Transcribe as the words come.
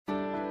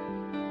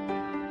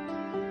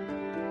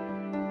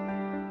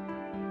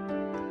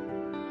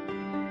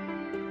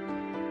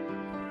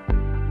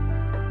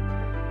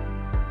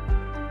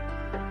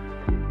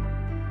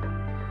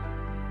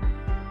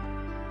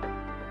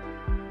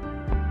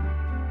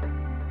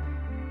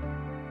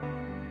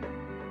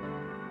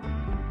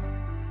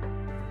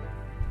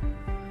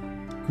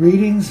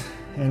Greetings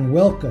and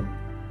welcome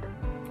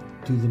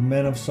to the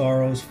Men of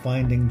Sorrows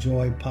Finding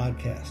Joy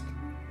podcast.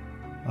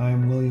 I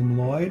am William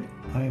Lloyd.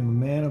 I am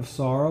a man of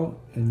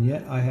sorrow, and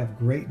yet I have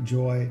great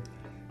joy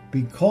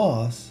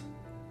because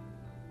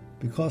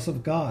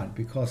of God,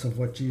 because of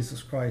what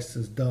Jesus Christ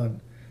has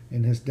done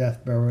in his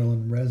death, burial,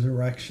 and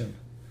resurrection.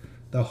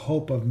 The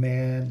hope of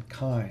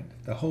mankind,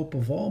 the hope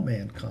of all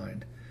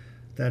mankind,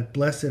 that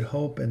blessed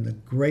hope and the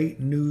great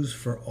news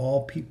for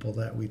all people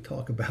that we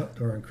talk about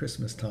during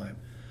Christmas time.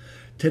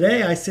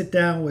 Today I sit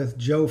down with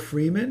Joe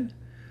Freeman.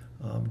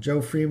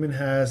 Joe Freeman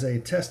has a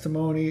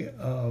testimony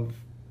of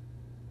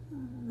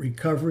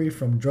recovery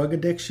from drug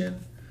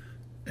addiction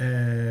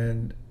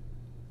and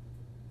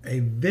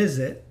a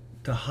visit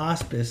to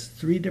hospice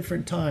 3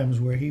 different times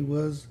where he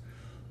was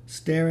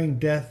staring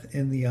death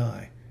in the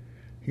eye.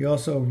 He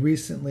also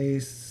recently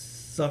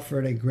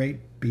suffered a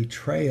great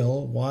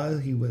betrayal while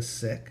he was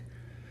sick.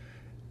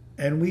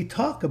 And we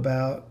talk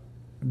about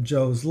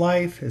Joe's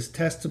life, his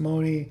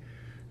testimony,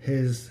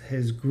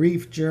 his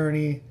grief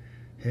journey,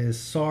 his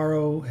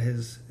sorrow,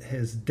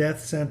 his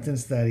death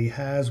sentence that he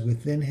has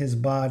within his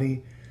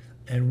body,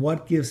 and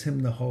what gives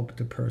him the hope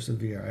to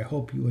persevere. I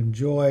hope you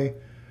enjoy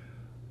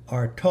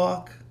our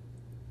talk.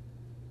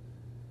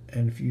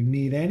 And if you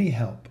need any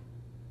help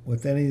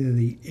with any of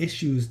the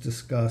issues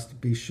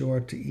discussed, be sure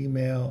to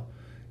email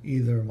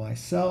either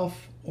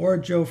myself or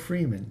Joe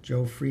Freeman.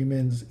 Joe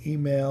Freeman's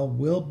email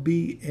will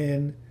be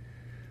in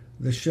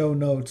the show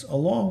notes,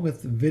 along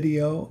with the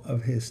video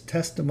of his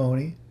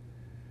testimony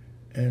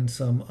and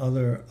some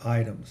other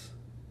items.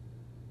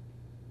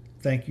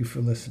 Thank you for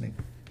listening.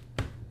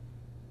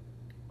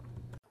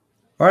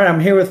 All right, I'm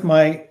here with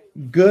my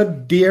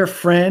good, dear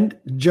friend,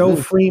 Joe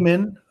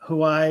Freeman,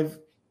 who I've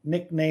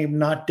nicknamed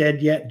Not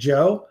Dead Yet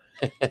Joe.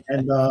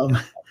 And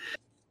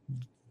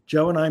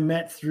Joe and I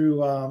met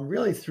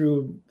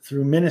through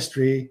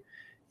ministry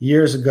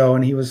years ago,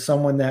 and he was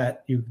someone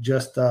that you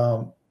just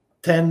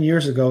 10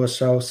 years ago or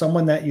so,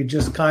 someone that you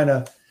just kind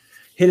of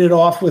hit it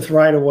off with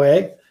right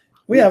away.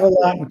 We have a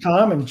lot in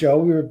common, Joe.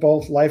 We were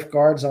both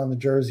lifeguards on the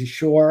Jersey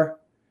Shore,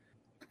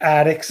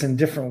 addicts in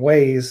different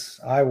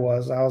ways. I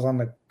was on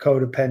the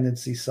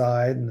codependency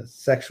side and the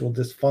sexual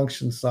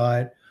dysfunction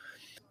side.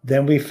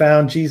 Then we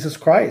found Jesus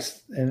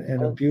Christ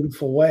in a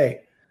beautiful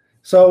way.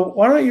 So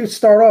why don't you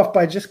start off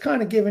by just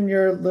kind of giving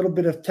your little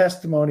bit of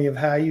testimony of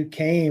how you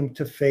came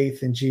to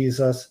faith in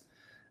Jesus,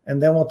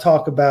 and then we'll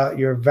talk about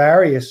your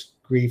various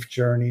grief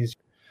journeys,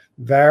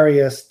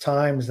 various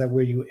times that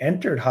where you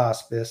entered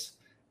hospice,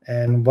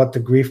 and what the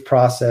grief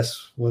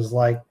process was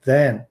like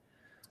then.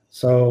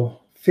 So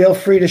feel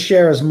free to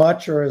share as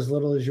much or as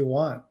little as you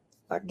want.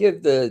 I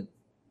give the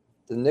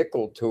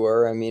nickel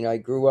tour. I mean, I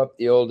grew up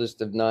the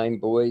oldest of 9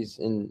 boys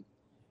in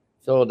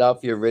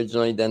Philadelphia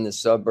originally, then the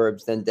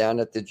suburbs, then down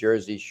at the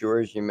Jersey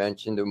Shore, as you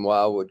mentioned, in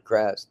Wildwood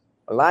Crest.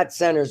 A lot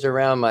centers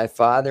around my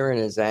father and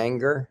his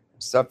anger.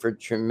 Suffered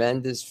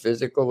tremendous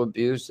physical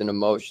abuse and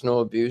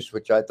emotional abuse,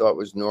 which I thought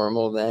was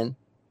normal then.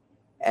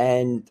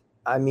 And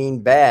I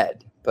mean,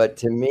 bad. But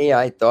to me,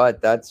 I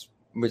thought that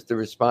was the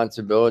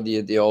responsibility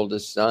of the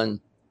oldest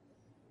son.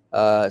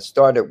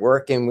 Started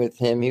working with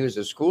him. He was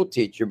a school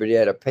teacher, but he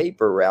had a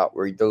paper route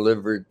where he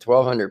delivered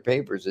 1,200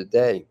 papers a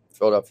day.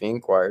 Philadelphia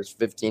Inquirers,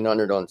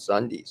 1,500 on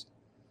Sundays.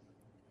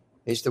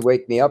 He used to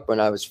wake me up when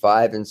I was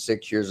 5 and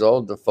 6 years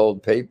old to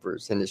fold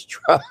papers in his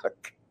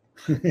truck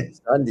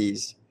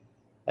Sundays.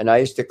 And I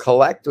used to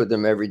collect with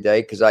him every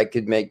day because I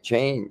could make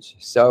change.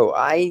 So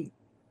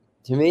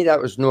to me,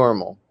 that was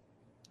normal.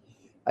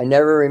 I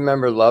never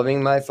remember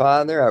loving my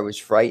father. I was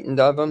frightened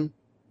of him.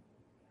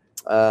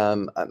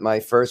 My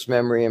first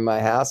memory in my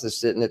house is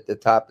sitting at the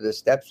top of the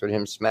steps with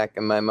him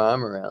smacking my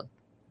mom around.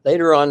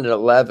 Later on at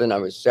 11, I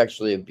was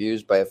sexually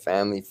abused by a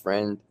family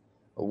friend,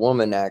 a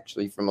woman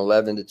actually, from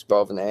 11 to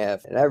 12 and a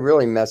half. And that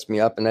really messed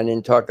me up, and I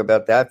didn't talk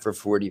about that for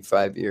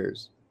 45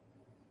 years.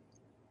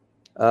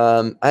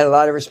 I had a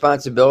lot of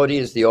responsibility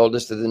as the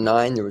oldest of the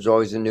 9. There was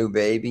always a new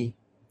baby,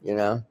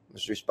 I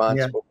was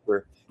responsible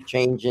for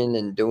changing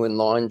and doing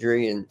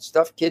laundry and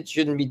stuff kids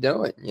shouldn't be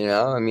doing,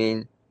 I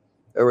mean,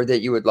 or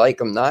that you would like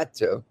them not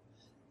to.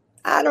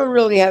 I don't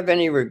really have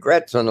any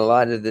regrets on a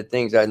lot of the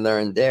things I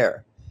learned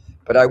there.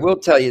 But I will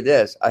tell you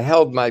this, I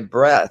held my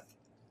breath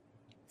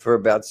for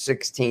about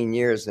 16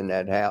 years in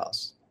that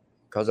house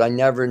because I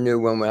never knew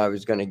when I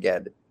was going to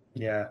get it.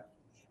 Yeah.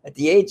 At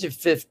the age of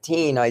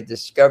 15, I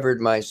discovered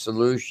my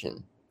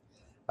solution.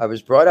 I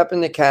was brought up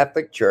in the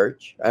Catholic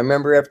Church. I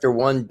remember after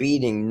one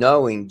beating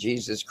knowing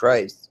Jesus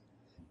Christ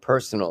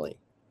personally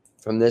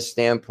from this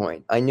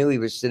standpoint. I knew he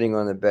was sitting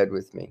on the bed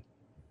with me.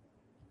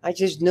 I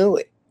just knew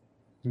it.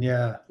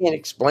 Yeah. I can't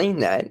explain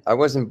that. I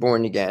wasn't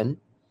born again.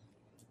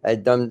 I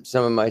had done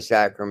some of my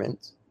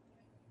sacraments.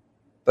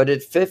 But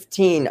at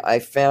 15, I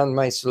found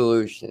my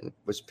solution. It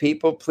was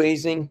people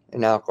pleasing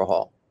and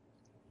alcohol.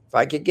 If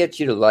I could get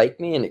you to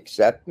like me and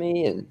accept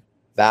me and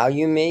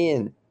value me,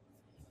 and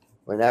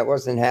when that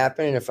wasn't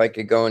happening, if I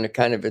could go into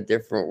kind of a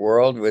different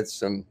world with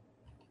some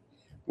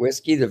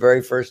whiskey. The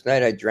very first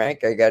night I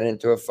drank, I got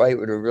into a fight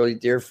with a really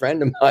dear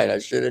friend of mine. I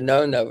should have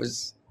known that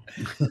was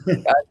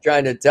God's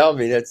trying to tell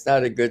me that's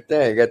not a good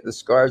thing. I got the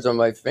scars on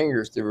my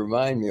fingers to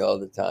remind me all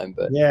the time.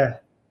 But Yeah.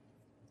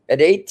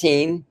 at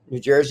 18, New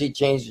Jersey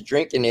changed the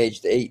drinking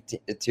age to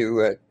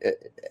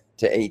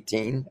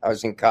 18. I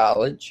was in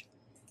college,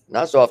 and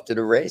I was off to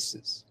the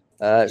races.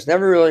 I was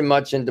never really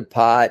much into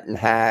pot and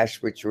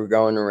hash, which were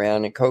going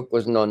around, and Coke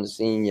wasn't on the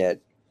scene yet.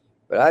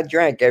 But I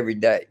drank every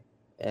day,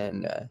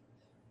 and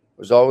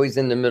was always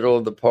in the middle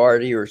of the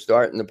party or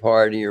starting the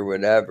party or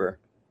whatever.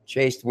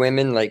 Chased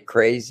women like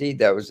crazy.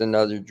 That was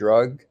another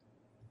drug,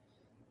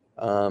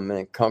 and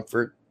a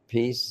comfort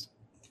piece.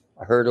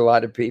 I hurt a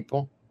lot of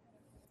people.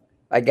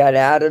 I got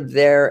out of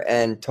there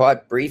and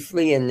taught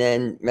briefly, and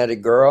then met a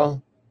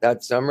girl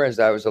that summer as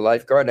I was a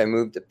lifeguard. I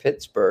moved to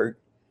Pittsburgh.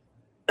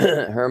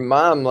 Her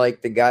mom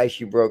liked the guy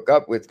she broke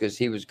up with because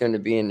he was going to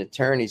be an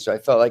attorney. So I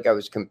felt like I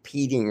was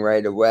competing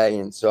right away.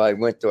 And so I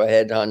went to a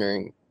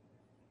headhunter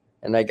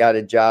and I got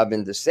a job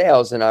in the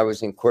sales, and I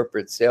was in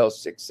corporate sales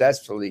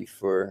successfully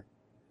for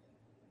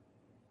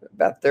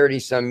about 30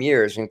 some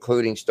years,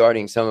 including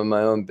starting some of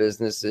my own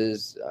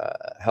businesses,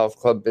 health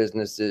club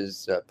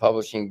businesses,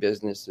 publishing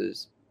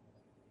businesses.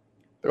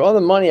 But all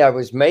the money I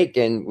was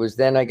making was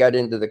then I got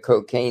into the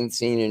cocaine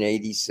scene in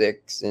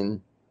 86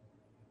 and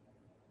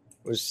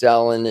was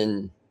selling,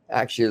 and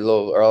actually a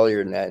little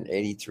earlier than that, in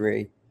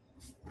 83.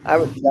 I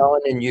was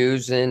selling and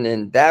using,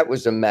 and that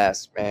was a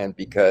mess, man,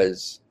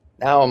 because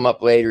now I'm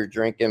up later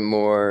drinking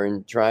more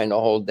and trying to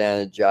hold down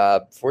a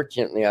job.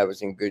 Fortunately, I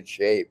was in good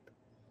shape.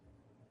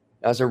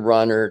 I was a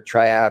runner,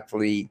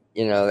 triathlete,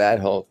 that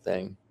whole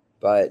thing.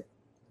 But,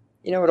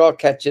 it all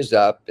catches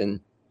up, and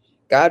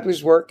God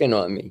was working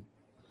on me.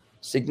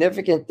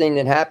 Significant thing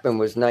that happened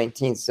was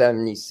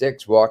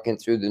 1976, walking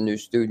through the new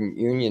student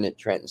union at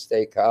Trenton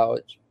State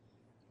College.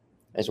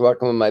 I was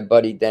walking with my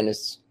buddy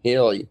Dennis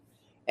Healy,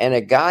 and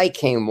a guy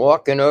came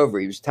walking over.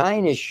 He was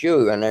tying his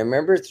shoe, and I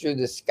remember through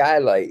the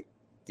skylight,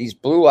 these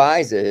blue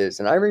eyes of his,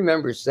 and I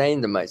remember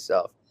saying to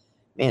myself,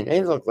 man,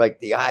 they look like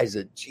the eyes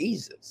of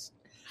Jesus.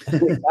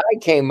 And the guy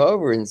came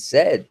over and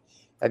said,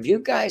 have you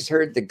guys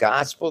heard the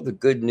gospel, the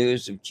good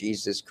news of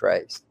Jesus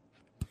Christ?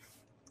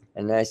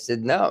 And I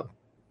said, no.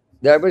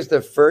 That was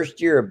the first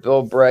year of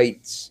Bill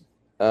Bright's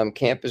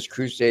Campus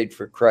Crusade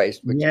for Christ,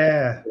 which is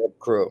a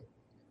crew.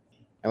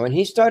 And when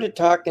he started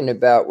talking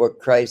about what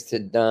Christ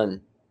had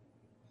done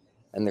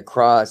and the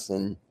cross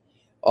and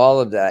all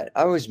of that,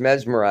 I was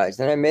mesmerized.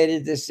 And I made a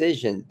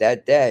decision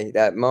that day,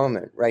 that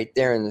moment, right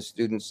there in the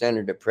student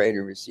center, to pray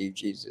to receive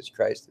Jesus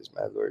Christ as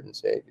my Lord and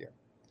Savior.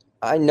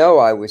 I know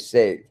I was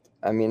saved.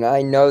 I mean,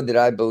 I know that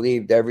I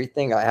believed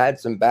everything. I had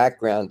some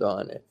background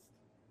on it.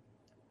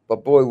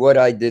 But boy, what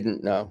I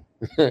didn't know.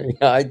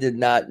 I did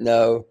not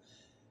know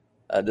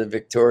the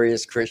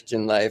victorious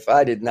Christian life.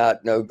 I did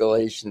not know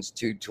Galatians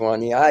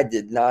 2:20. I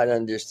did not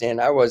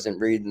understand. I wasn't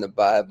reading the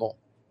Bible.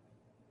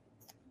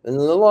 And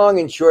the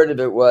long and short of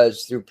it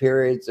was, through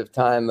periods of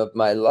time of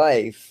my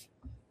life,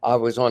 I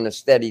was on a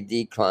steady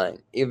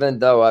decline. Even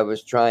though I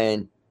was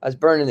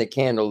burning the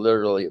candle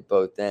literally at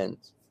both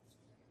ends.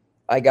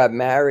 I got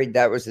married.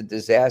 That was a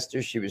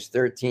disaster. She was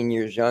 13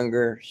 years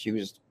younger. She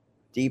was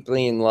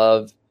deeply in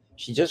love.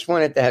 She just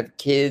wanted to have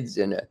kids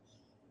and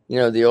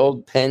the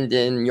old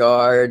penned-in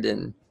yard,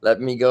 and let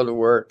me go to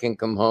work and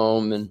come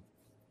home. And,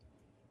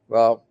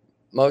 well,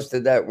 most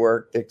of that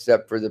worked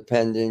except for the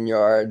penned-in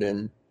yard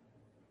and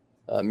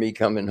me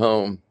coming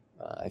home.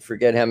 I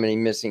forget how many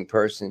missing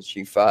persons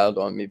she filed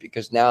on me,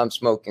 because now I'm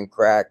smoking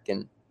crack.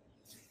 And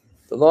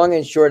the long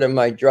and short of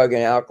my drug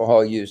and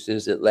alcohol use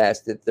is it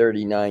lasted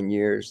 39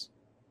 years,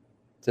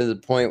 to the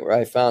point where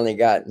I finally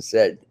got and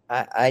said,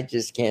 I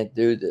just can't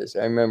do this.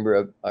 I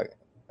remember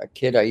a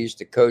kid I used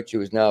to coach who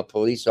was now a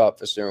police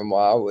officer in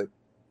Wildwood.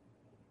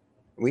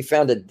 We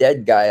found a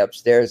dead guy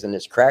upstairs in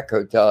this crack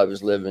hotel I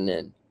was living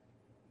in.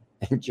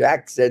 And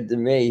Jack said to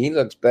me, he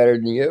looks better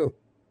than you.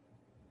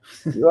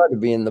 You ought to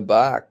be in the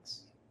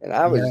box. And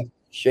I was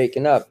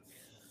shaken up.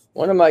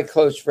 One of my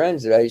close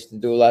friends that I used to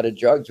do a lot of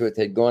drugs with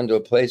had gone to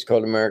a place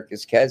called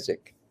America's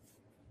Keswick,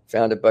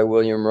 founded by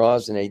William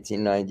Rawls in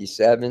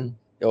 1897,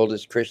 the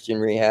oldest Christian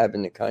rehab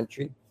in the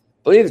country.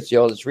 I believe it's the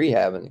oldest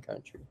rehab in the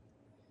country.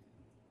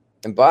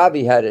 And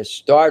Bobby had a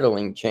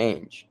startling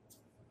change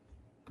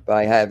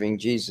by having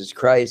Jesus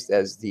Christ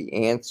as the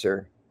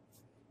answer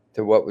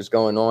to what was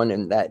going on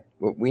in that,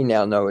 what we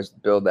now know is to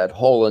build that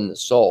hole in the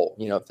soul.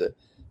 If the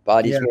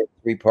body's made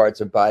three parts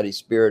of body,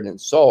 spirit,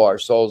 and soul, our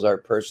soul's our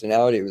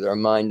personality with our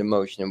mind,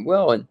 emotion, and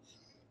will. And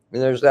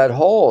there's that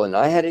hole. And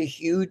I had a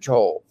huge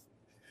hole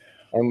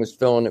and was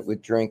filling it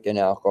with drink and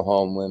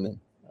alcohol and women.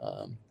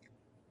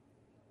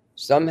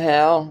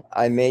 Somehow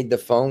I made the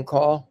phone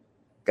call.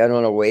 Got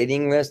on a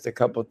waiting list. A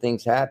couple of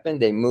things happened.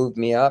 They moved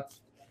me up.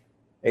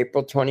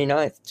 April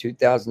 29th,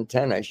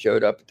 2010, I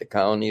showed up at the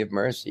Colony of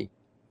Mercy.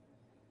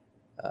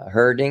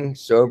 Hurting,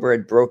 sober,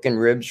 had broken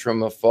ribs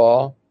from a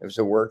fall. It was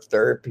a work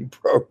therapy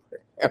program.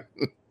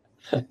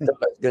 I thought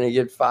I was going to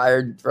get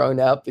fired and thrown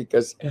out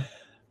because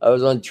I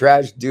was on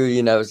trash duty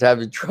and I was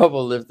having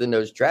trouble lifting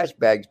those trash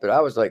bags. But I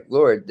was like,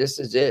 Lord, this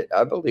is it.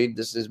 I believe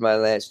this is my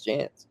last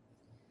chance.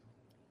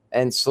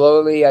 And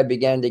slowly I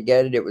began to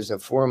get it. It was a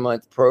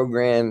 4-month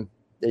program.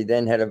 They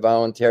then had a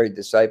voluntary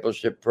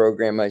discipleship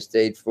program I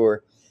stayed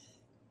for.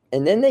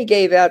 And then they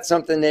gave out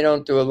something they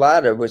don't do a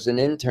lot of, was an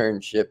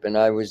internship. And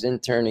I was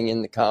interning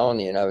in the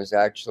colony, and I was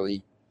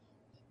actually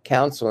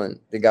counseling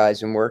the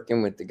guys and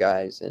working with the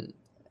guys. And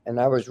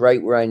I was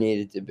right where I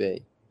needed to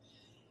be.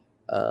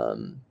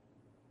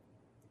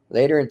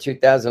 Later in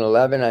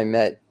 2011, I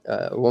met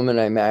a woman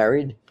I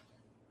married.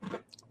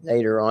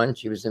 Later on,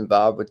 she was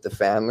involved with the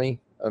family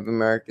of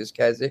America's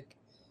Keswick.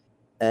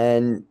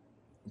 And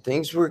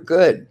things were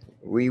good.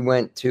 We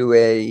went to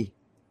a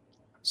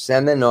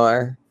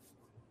seminar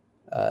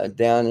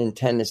down in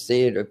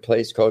Tennessee at a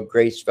place called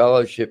Grace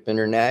Fellowship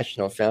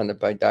International, founded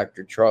by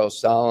Dr. Charles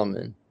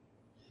Solomon,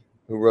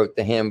 who wrote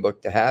the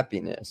Handbook to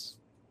Happiness.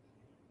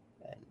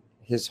 And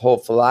his whole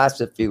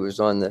philosophy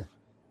was on the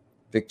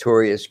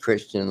victorious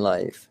Christian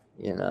life,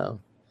 you know.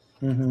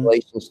 Mm-hmm.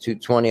 Galatians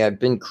 2:20, I've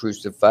been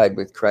crucified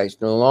with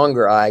Christ. No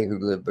longer I who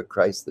live, but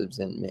Christ lives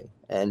in me.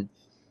 And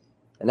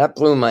that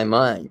blew my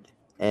mind.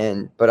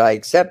 But I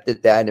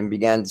accepted that and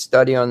began to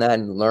study on that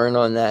and learn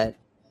on that.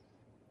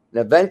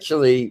 And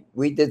eventually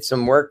we did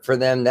some work for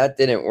them. That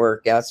didn't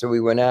work out. So we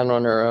went out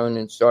on our own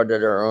and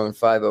started our own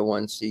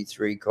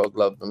 501c3 called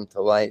Love Them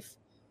to Life,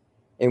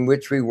 in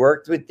which we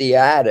worked with the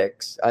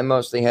addicts. I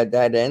mostly had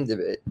that end of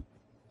it.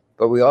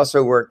 But we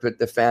also worked with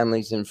the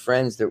families and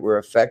friends that were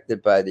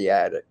affected by the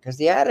addict, because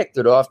the addict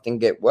would often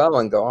get well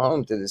and go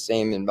home to the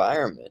same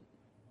environment.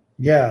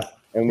 Yeah.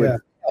 And would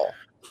fail.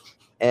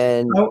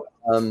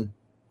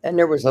 And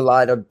there was a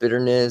lot of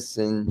bitterness,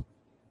 and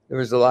there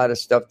was a lot of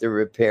stuff to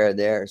repair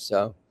there.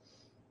 So,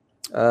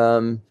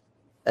 and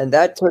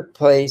that took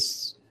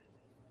place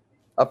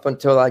up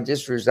until I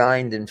just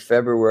resigned in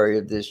February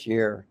of this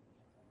year.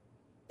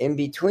 In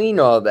between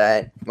all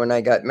that, when I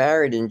got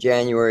married in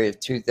January of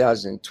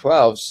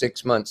 2012,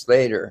 6 months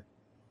later,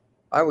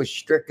 I was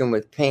stricken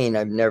with pain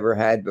I've never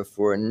had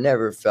before and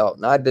never felt.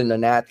 And I've been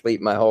an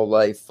athlete my whole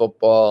life,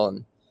 football,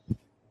 and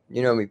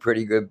you know me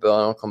pretty good, Bill.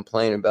 I don't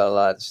complain about a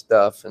lot of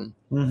stuff.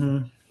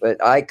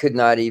 But I could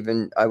not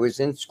even, I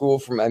was in school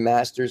for my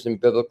master's in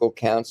biblical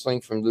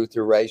counseling from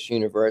Luther Rice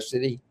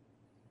University.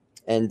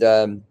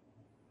 And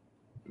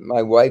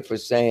my wife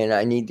was saying,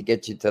 I need to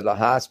get you to the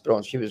hospital.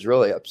 And she was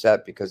really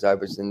upset because I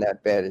was in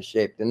that bad a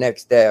shape. The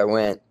next day I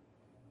went.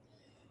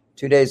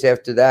 2 days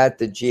after that,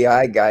 the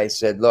GI guy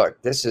said, look,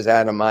 this is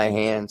out of my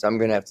hands. I'm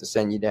going to have to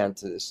send you down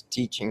to this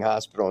teaching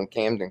hospital in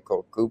Camden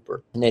called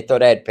Cooper. And they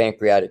thought I had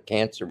pancreatic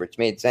cancer, which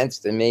made sense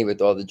to me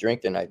with all the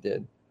drinking I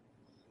did.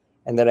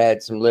 And that I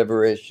had some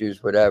liver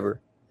issues, whatever.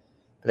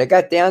 But I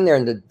got down there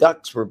and the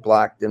ducts were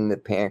blocked in the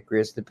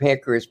pancreas. The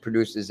pancreas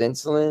produces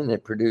insulin and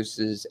it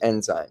produces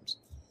enzymes.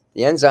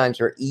 The enzymes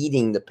are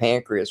eating the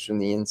pancreas from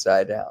the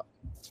inside out.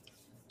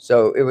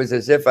 So it was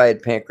as if I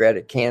had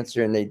pancreatic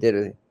cancer, and they did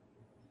a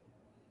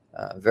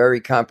very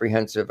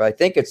comprehensive, I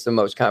think it's the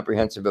most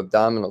comprehensive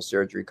abdominal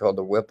surgery called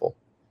a Whipple,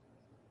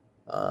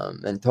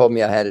 and told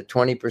me I had a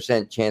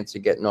 20% chance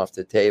of getting off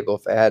the table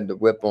if I had the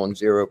Whipple and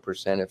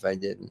 0% if I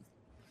didn't.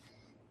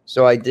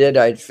 So I did.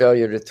 I had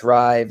failure to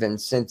thrive, and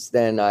since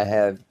then I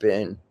have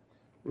been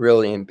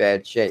really in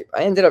bad shape.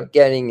 I ended up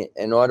getting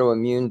an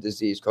autoimmune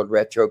disease called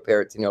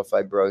retroperitoneal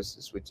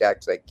fibrosis, which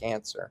acts like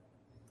cancer.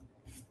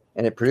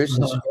 And it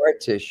produces scar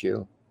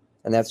tissue,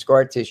 and that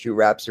scar tissue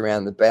wraps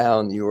around the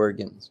bowel and the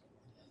organs.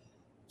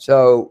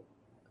 So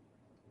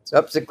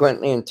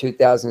subsequently in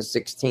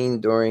 2016,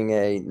 during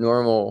a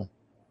normal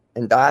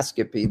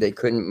endoscopy, they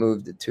couldn't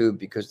move the tube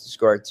because the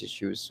scar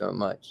tissue was so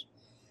much.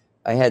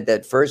 I had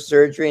that first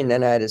surgery, and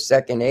then I had a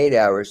second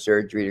 8-hour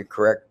surgery to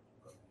correct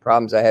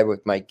problems I had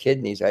with my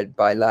kidneys. I had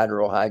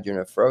bilateral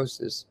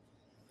hydronephrosis.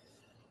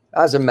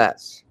 I was a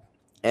mess,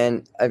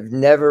 and I've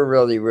never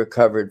really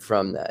recovered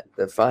from that.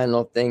 The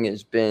final thing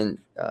has been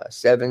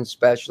 7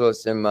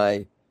 specialists and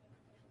my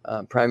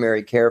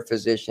primary care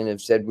physician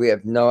have said, we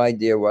have no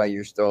idea why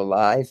you're still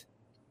alive.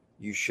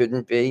 You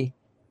shouldn't be.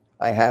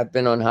 I have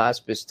been on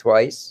hospice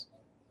twice,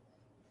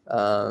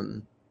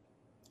 and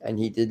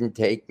he didn't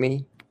take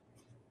me.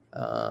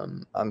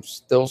 I'm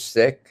still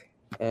sick,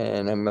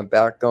 and I'm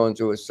about going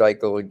through a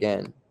cycle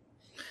again.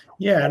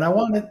 Yeah, and I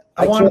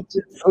wanted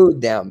to food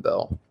down,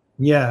 Bill.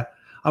 Yeah,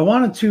 I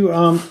want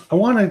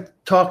to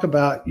talk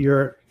about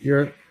your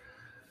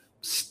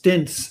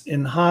stints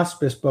in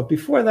hospice, but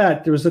before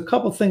that, there was a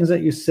couple things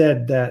that you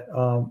said that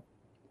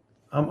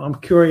I'm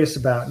curious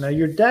about. Now,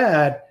 your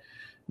dad,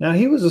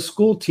 he was a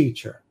school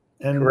teacher,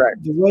 and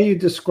correct. The way you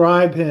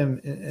describe him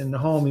in the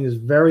home, he was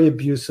very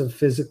abusive,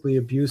 physically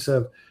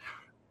abusive.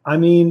 I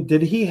mean,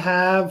 did he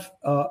have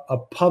a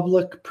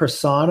public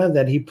persona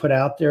that he put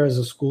out there as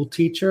a school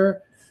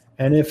teacher?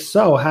 And if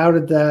so, how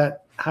did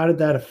that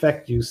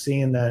affect you,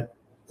 seeing that?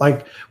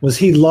 Like, was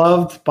he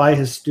loved by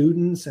his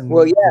students? And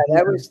well, yeah,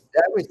 that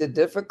was the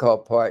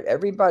difficult part.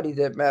 Everybody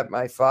that met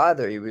my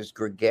father, he was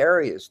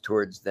gregarious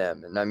towards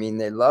them, and I mean,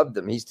 they loved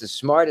him. He's the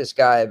smartest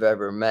guy I've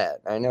ever met.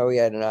 I know he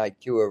had an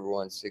IQ over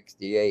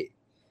 168.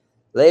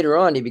 Later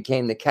on, he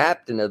became the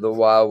captain of the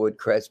Wildwood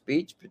Crest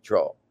Beach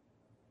Patrol.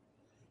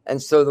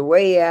 And so the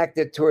way he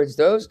acted towards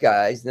those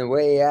guys and the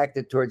way he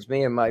acted towards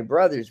me and my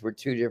brothers were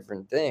two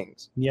different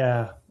things.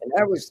 Yeah. And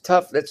that was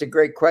tough. That's a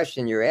great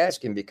question you're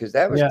asking, because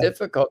that was Yeah.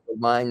 difficult to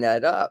line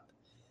that up.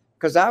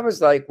 Because I was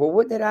like, well,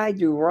 what did I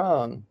do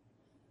wrong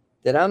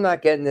that I'm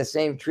not getting the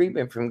same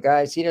treatment from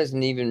guys he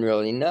doesn't even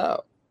really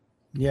know?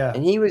 Yeah.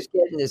 And he was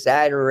getting this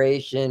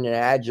adoration and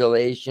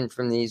adulation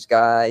from these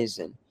guys.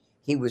 And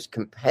he was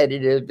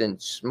competitive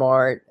and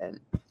smart. And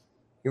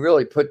he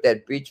really put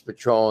that beach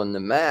patrol on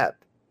the map.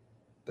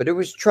 But it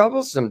was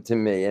troublesome to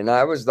me. And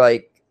I was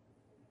like,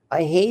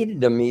 I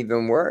hated him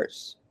even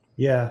worse.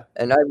 Yeah.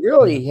 And I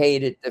really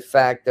hated the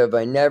fact of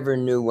I never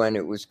knew when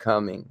it was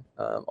coming.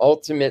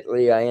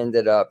 Ultimately, I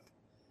ended up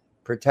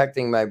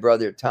protecting my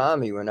brother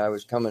Tommy when I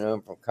was coming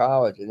home from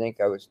college. I think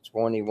I was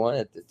 21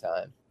 at the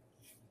time.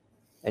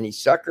 And he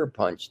sucker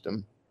punched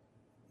him.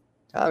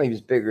 Tommy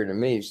was bigger than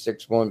me. He was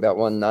 6'1", about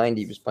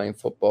 190. He was playing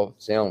football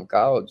at Salem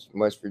College in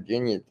West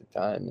Virginia at the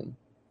time. And,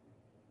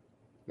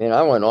 man,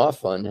 I went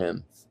off on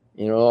him.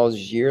 You know, all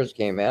those years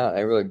came out. I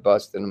really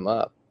busted him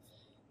up.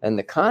 And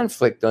the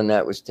conflict on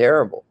that was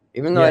terrible.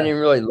 Even though I didn't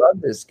really love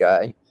this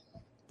guy,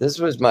 this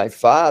was my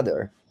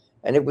father.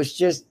 And it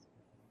was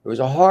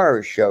a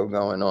horror show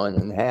going on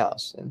in the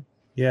house. And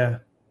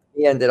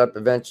he ended up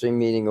eventually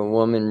meeting a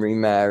woman,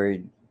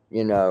 remarried,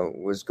 you know,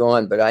 was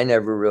gone. But I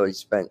never really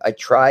I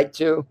tried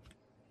to,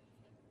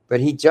 but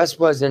he just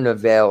wasn't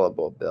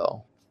available,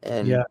 Bill.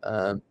 And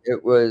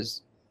it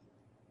was,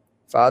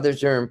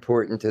 fathers are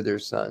important to their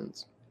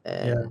sons.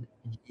 And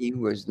he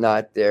was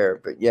not there,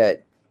 but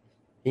yet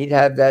he'd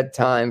have that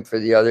time for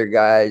the other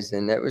guys,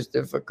 and that was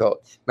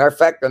difficult. Matter of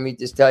fact, let me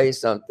just tell you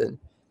something.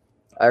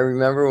 I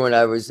remember when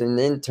I was an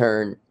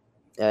intern,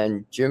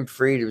 and Jim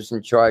Freed was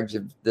in charge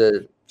of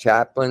the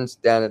chaplains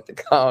down at the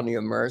Colony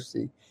of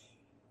Mercy.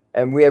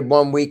 And we had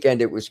one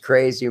weekend, it was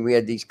crazy. We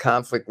had these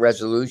conflict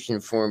resolution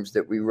forms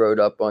that we wrote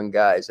up on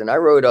guys. And I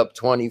wrote up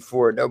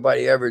 24.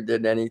 Nobody ever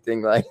did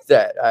anything like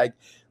that. I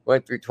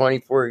went through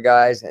 24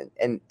 guys,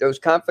 and those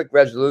conflict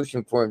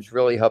resolution forms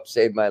really helped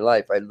save my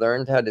life. I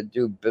learned how to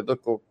do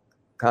biblical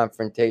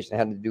confrontation,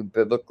 how to do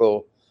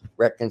biblical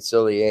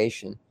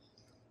reconciliation.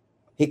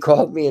 He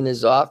called me in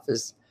his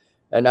office,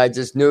 and I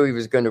just knew he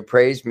was going to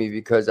praise me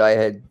because I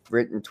had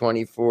written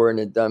 24 and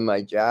had done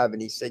my job.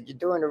 And he said, "You're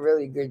doing a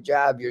really good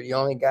job. You're the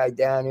only guy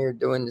down here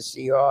doing the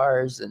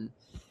CRs, and,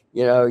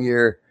 you know,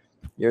 you're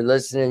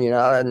listening, you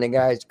know, and the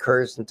guys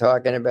curse and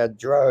talking about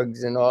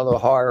drugs and all the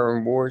horror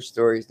and war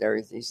stories and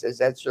everything." He says,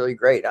 "That's really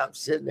great." I'm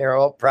sitting there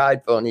all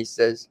prideful, and he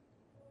says,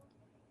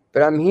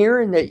 "But I'm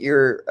hearing that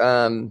your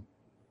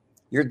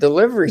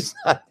delivery's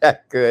not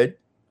that good,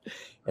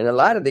 and a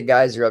lot of the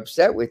guys are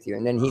upset with you."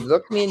 And then he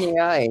looked me in the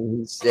eye and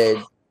he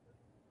said,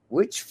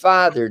 "Which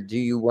father do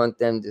you want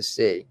them to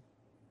see?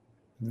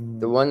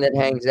 The one that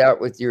hangs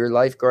out with your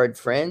lifeguard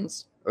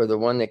friends, or the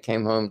one that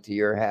came home to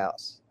your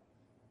house?"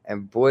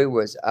 And boy,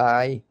 was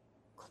I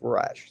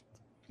crushed.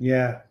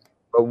 Yeah.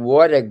 But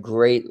what a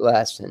great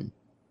lesson.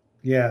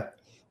 Yeah.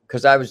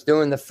 Because I was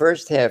doing the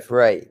first half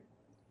right,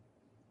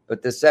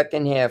 but the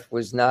second half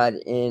was not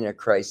in a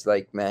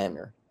Christ-like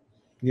manner.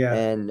 Yeah.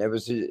 And it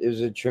was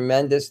a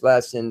tremendous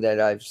lesson that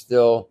I've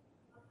still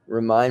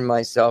remind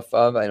myself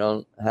of. I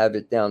don't have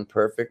it down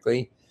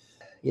perfectly.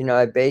 You know,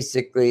 I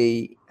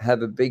basically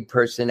have a big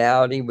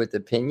personality with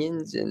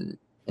opinions, and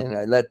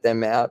I let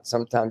them out.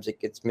 Sometimes it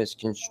gets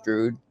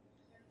misconstrued.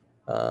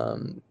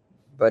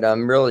 But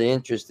I'm really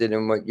interested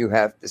in what you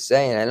have to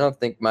say, and I don't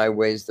think my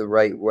way's the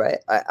right way.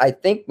 I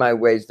think my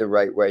way's the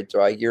right way,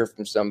 so I hear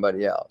from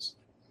somebody else,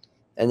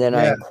 and then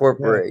I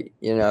incorporate,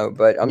 you know,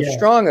 but I'm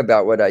strong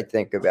about what I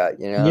think about,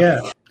 you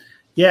know.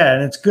 Yeah,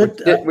 and it's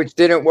good. Which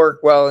didn't work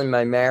well in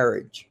my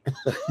marriage.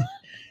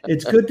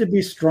 It's good to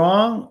be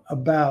strong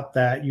about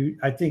that.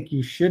 I think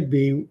you should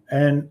be,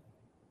 and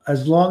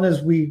as long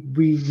as we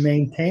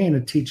maintain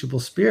a teachable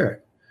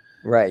spirit,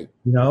 right?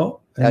 You know,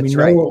 and That's we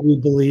know right. what we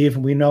believe,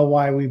 and we know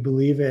why we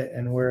believe it,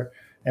 and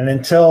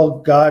until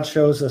God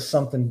shows us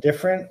something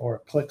different, or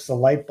clicks a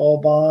light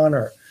bulb on,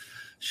 or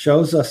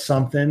shows us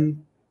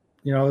something,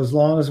 you know, as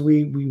long as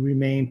we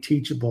remain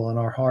teachable and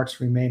our hearts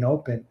remain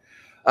open.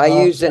 I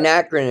use an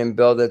acronym,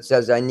 Bill, that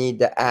says I need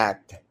to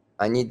act.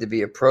 I need to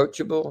be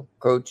approachable,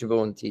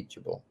 coachable, and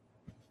teachable.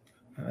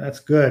 That's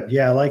good.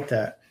 Yeah, I like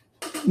that.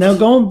 Now,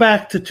 going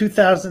back to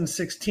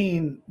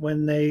 2016,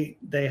 when they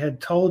had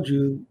told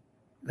you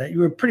that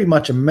you were pretty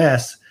much a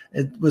mess,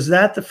 was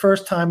that the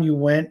first time you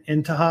went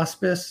into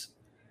hospice?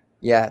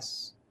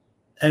 Yes.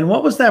 And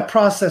what was that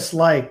process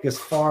like, as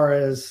far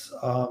as,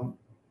 I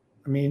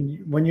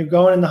mean, when you're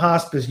going into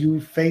hospice, you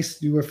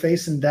were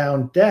facing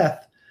down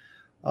death.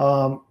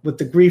 With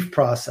the grief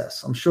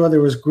process, I'm sure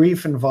there was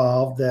grief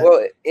involved,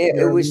 that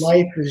it was,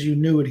 life as you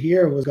knew it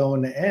here was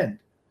going to end.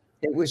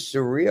 It was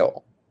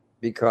surreal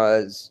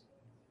because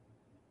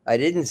I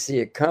didn't see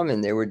it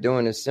coming. They were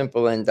doing a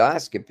simple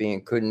endoscopy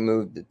and couldn't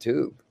move the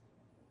tube.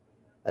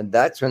 And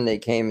that's when they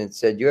came and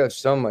said, "You have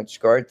so much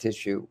scar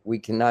tissue, we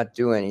cannot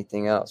do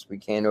anything else. We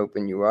can't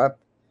open you up.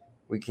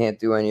 We can't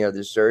do any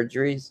other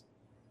surgeries."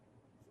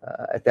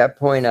 At that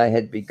point, I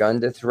had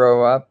begun to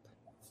throw up.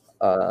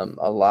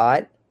 a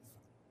lot.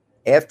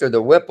 After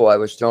the Whipple, I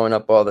was throwing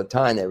up all the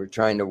time. They were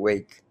trying to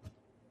wake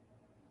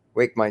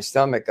my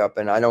stomach up,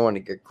 and I don't want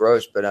to get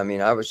gross, but I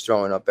mean, I was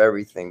throwing up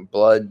everything,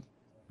 blood,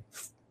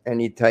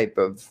 any type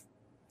of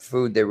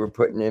food they were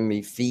putting in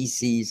me,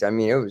 feces. I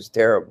mean, it was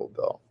terrible,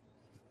 Bill.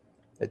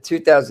 In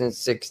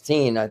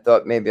 2016, I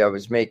thought maybe I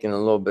was making a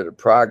little bit of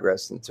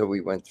progress until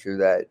we went through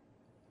that. It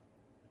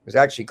was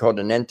actually called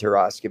an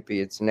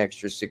enteroscopy. It's an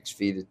extra 6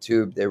 feet of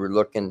tube.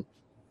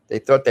 They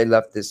thought they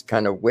left this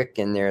kind of wick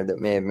in there that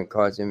may have been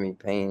causing me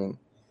pain,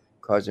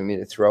 causing me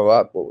to throw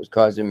up. What was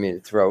causing me to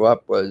throw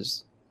up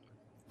was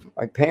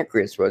my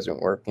pancreas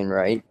wasn't working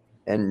right,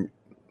 and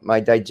my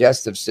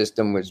digestive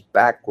system was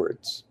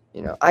backwards.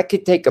 You know, I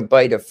could take a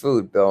bite of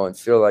food, Bill, and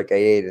feel like I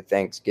ate a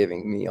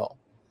Thanksgiving meal.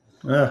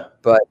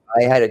 But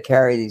I had to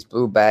carry these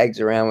blue bags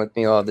around with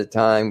me all the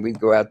time. We'd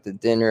go out to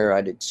dinner.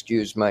 I'd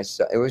excuse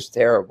myself. It was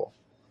terrible.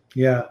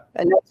 Yeah.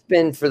 And that's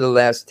been for the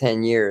last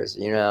 10 years,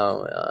 you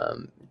know.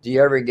 Do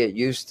you ever get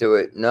used to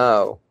it?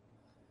 No.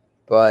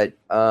 But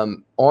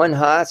on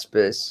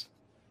hospice,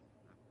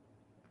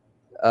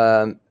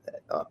 on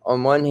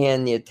one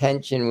hand, the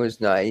attention was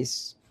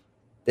nice.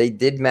 They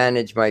did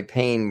manage my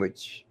pain,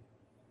 which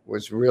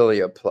was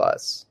really a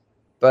plus.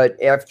 But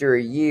after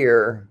a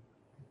year,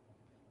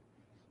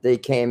 they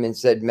came and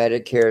said,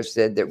 Medicare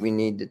said that we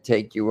need to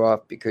take you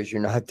off because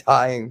you're not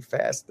dying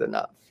fast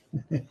enough.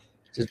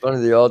 Just one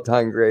of the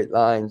all-time great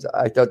lines.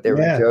 I thought they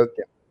were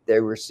joking. They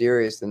were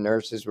serious. The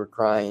nurses were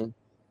crying.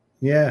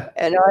 Yeah.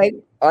 And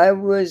I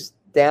was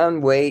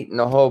down weight and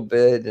the whole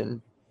bit, and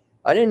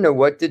I didn't know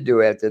what to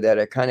do after that.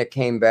 I kind of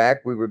came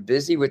back. We were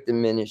busy with the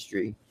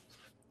ministry.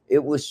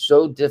 It was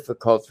so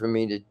difficult for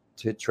me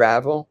to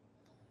travel.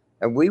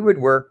 And we would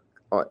work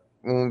on,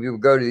 when we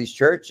would go to these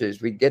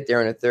churches, we'd get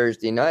there on a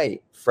Thursday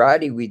night.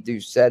 Friday, we'd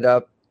do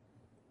setup,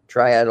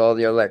 try out all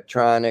the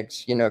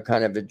electronics, you know,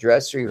 kind of a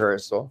dress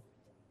rehearsal.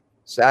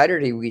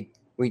 Saturday,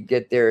 we'd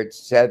get there at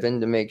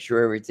 7 to make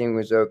sure everything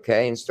was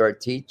okay and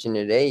start teaching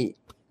at 8.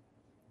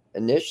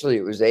 Initially,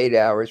 it was 8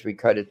 hours. We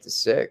cut it to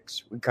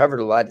 6. We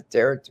covered a lot of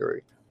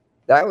territory.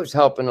 That was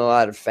helping a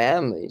lot of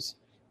families.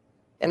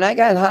 And I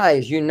got high,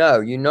 as you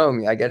know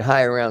me. I get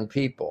high around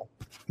people.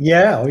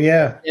 Yeah. Oh,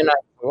 yeah. And I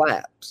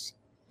collapse.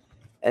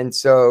 And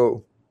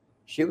so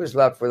she was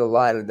left with a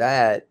lot of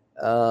that.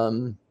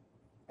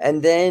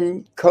 And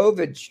then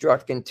COVID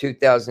struck in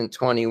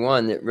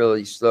 2021 that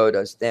really slowed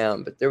us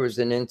down. But there was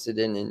an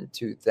incident in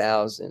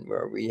 2000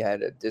 where we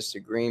had a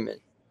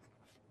disagreement.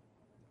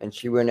 And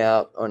she went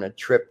out on a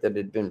trip that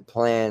had been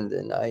planned.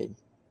 And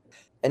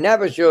that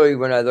was really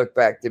when I look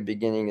back to the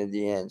beginning of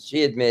the end.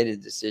 She had made a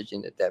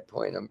decision at that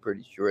point. I'm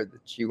pretty sure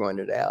that she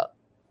wanted out.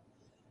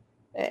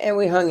 And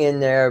we hung in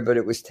there, but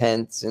it was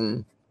tense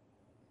and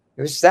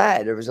it was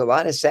sad. There was a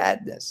lot of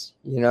sadness,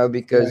 you know,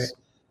 because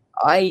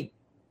I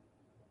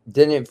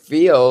didn't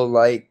feel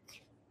like,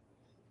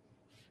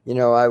 you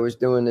know, I was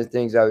doing the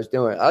things I was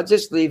doing. I'll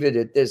just leave it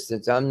at this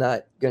since I'm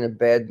not going to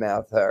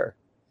badmouth her.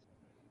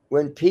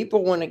 When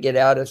people want to get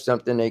out of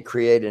something, they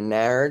create a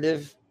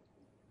narrative.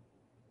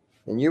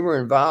 And you were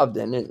involved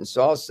in it and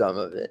saw some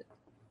of it.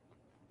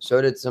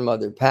 So did some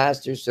other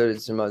pastors, so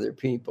did some other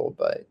people.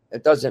 But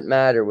it doesn't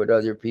matter what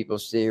other people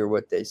see or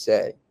what they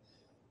say.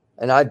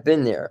 And I've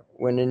been there.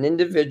 When an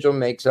individual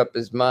makes up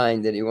his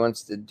mind that he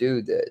wants to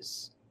do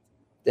this,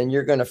 then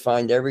you're going to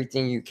find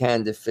everything you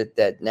can to fit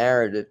that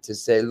narrative to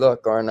say,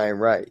 look, aren't I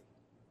right?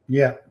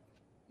 Yeah.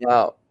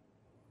 Now,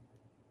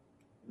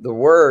 the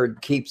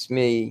word keeps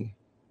me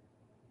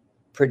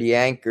pretty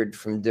anchored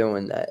from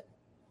doing that.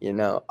 You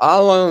know,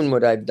 I'll own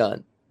what I've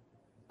done.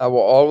 I will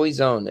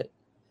always own it.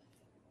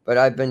 But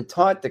I've been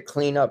taught to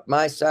clean up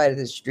my side of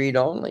the street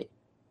only.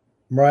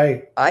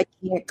 Right. I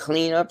can't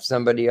clean up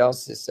somebody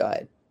else's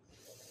side.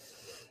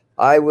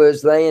 I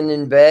was laying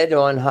in bed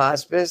on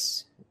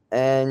hospice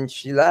and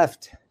she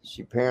left.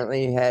 She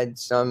apparently had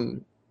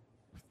some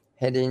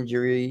head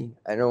injury.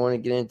 I don't want to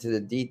get into the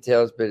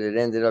details, but it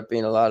ended up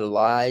being a lot of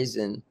lies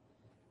and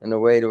a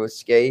way to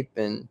escape.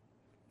 And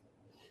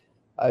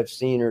I've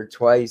seen her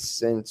twice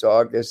since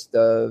August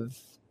of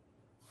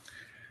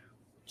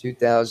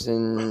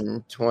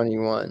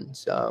 2021.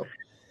 So,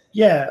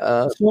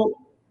 yeah. So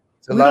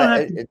it's a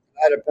lot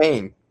of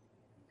pain.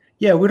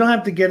 Yeah, we don't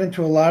have to get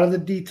into a lot of the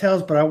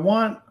details, but I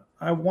want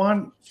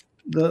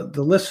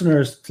the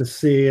listeners to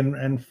see,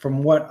 and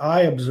from what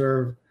I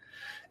observed,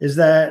 is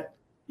that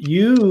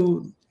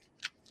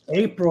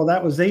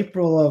that was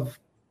April of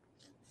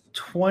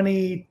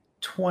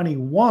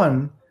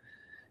 2021,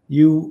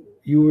 you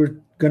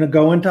were going to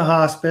go into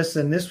hospice,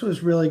 and this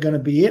was really going to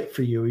be it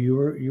for you. You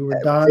were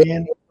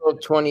dying. April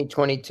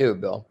 2022,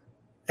 Bill.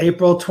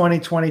 April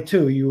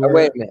 2022. You were. Oh,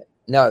 wait a minute.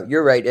 No,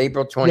 you're right.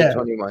 April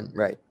 2021. Yeah.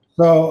 Right.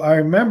 So I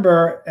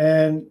remember,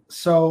 and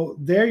so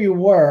there you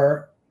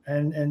were,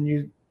 and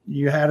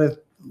you had a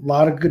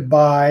lot of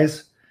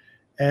goodbyes,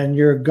 and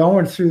you're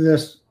going through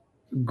this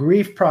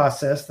grief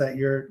process that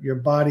your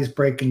body's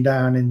breaking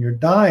down and you're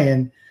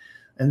dying.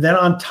 And then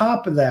on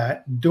top of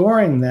that,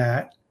 during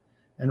that,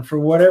 and for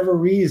whatever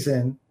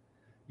reason,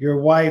 your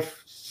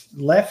wife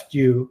left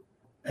you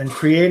and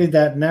created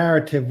that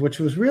narrative, which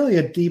was really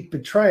a deep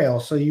betrayal.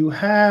 So you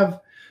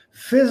have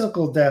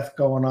physical death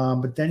going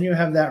on, but then you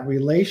have that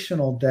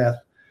relational death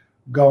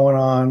going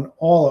on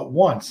all at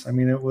once. I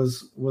mean, it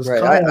was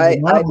Right. kind of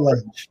an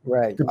avalanche,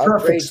 Right. the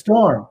perfect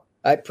storm.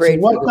 I So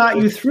prayed. what got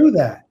you through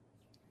that?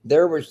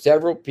 There were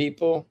several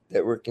people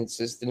that were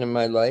consistent in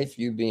my life,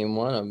 you being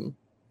one of them.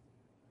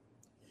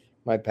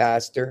 My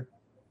pastor,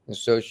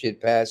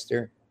 associate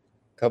pastor,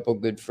 a couple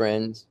good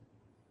friends.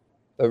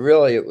 But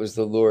really, it was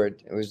the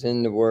Lord. It was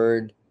in the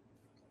Word.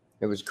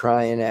 It was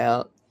crying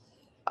out.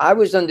 I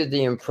was under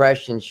the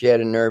impression she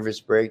had a nervous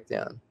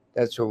breakdown.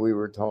 That's what we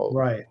were told.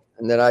 Right.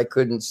 And that I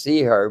couldn't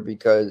see her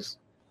because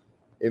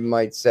it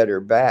might set her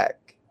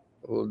back.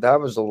 Well, that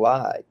was a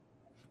lie.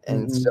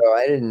 And so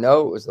I didn't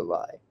know it was a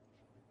lie.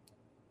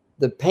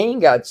 The pain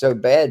got so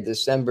bad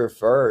December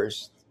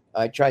 1st,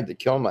 I tried to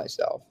kill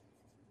myself.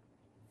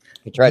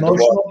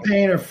 Emotional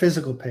pain or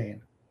physical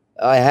pain?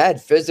 I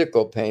had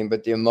physical pain,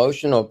 but the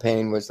emotional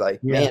pain was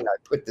like, man, I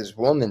put this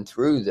woman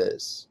through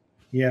this.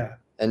 Yeah.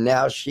 And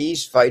now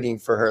she's fighting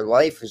for her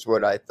life is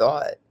what I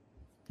thought.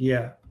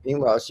 Yeah.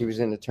 Meanwhile, she was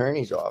in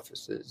attorney's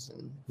offices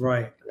and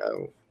right.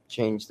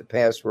 Changed the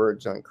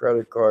passwords on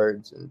credit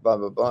cards and blah,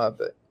 blah, blah.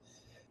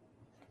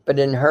 But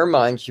in her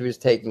mind, she was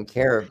taking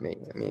care of me.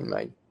 I mean,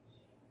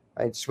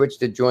 I'd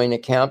switched a joint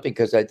account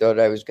because I thought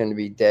I was going to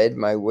be dead.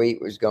 My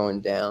weight was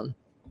going down.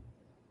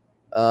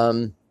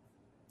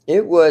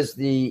 It was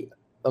the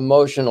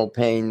emotional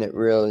pain that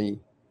really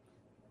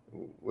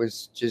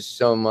was just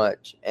so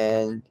much.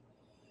 And,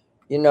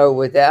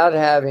 without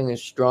having a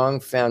strong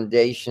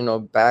foundational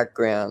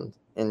background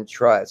and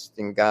trust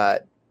in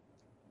God,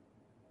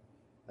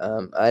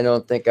 I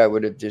don't think I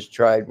would have just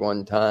tried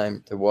one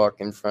time to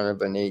walk in front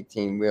of an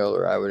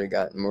 18-wheeler. I would have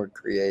gotten more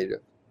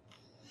creative.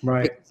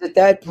 Right. Because at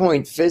that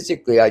point,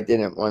 physically, I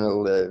didn't want to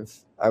live.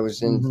 I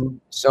was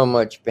in so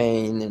much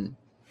pain and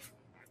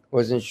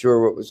wasn't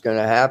sure what was going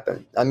to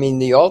happen. I mean,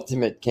 the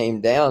ultimate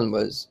came down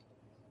was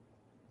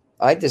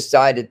I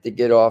decided to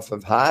get off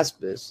of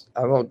hospice.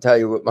 I won't tell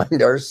you what my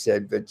nurse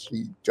said, but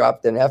she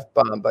dropped an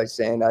F-bomb by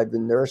saying I've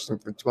been nursing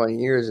for 20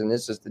 years and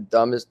this is the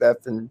dumbest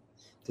effing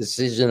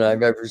decision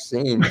I've ever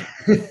seen.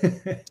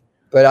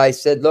 But I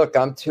said, look,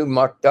 I'm too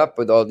mucked up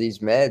with all these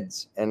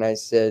meds. And I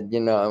said,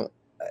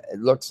 it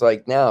looks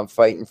like now I'm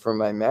fighting for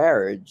my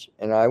marriage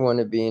and I want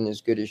to be in as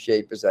good a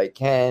shape as I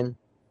can.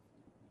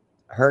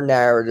 Her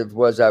narrative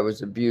was I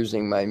was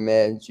abusing my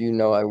meds.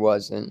 I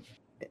wasn't.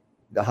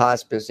 The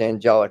hospice,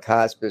 Angelic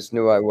Hospice,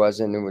 knew I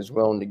wasn't and was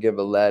willing to give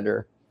a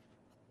letter.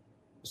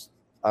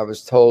 I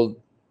was told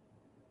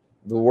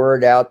the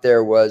word out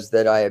there was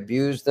that I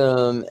abused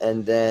them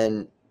and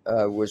then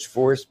was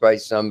forced by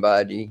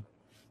somebody,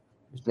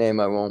 whose name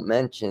I won't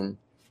mention,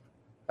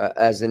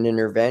 as an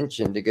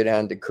intervention to go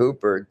down to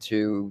Cooper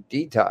to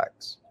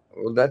detox.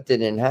 Well, that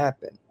didn't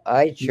happen.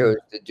 I chose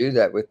to do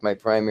that with my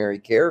primary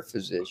care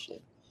physician.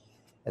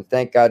 And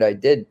thank God I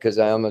did, because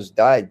I almost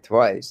died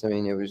twice. I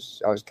mean, I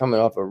was coming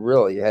off of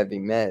really heavy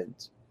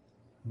meds.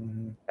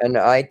 And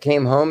I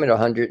came home at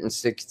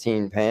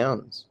 116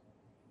 pounds.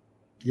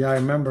 Yeah, I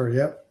remember.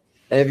 Yep.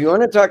 And if you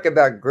want to talk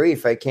about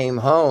grief, I came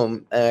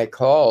home and I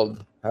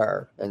called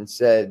her and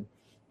said,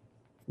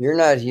 you're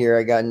not here.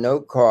 I got no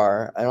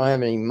car. I don't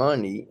have any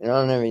money and I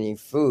don't have any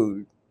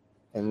food.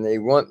 And they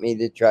want me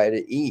to try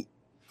to eat.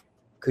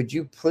 Could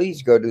you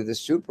please go to the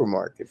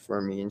supermarket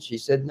for me? And she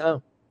said,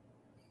 no.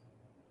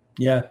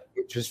 Yeah.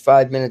 Which was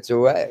 5 minutes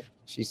away.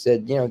 She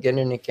said, get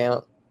an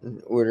account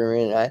and order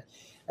in. I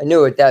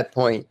knew at that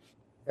point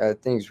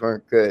things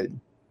weren't good.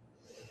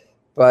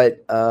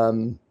 But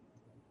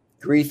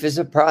grief is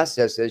a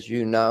process, as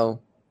you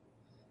know,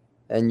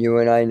 and you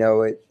and I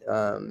know it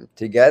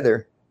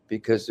together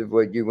because of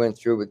what you went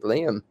through with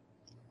Liam.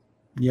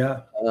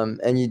 Yeah.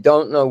 And you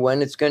don't know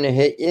when it's going to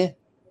hit you.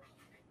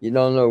 You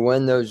don't know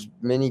when those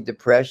mini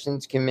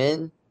depressions come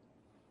in.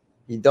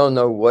 You don't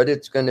know what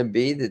it's going to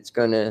be that's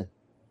going to,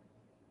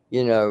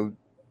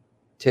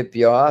 tip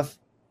you off.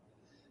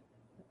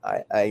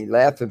 I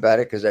laugh about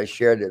it because I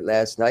shared it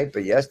last night,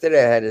 but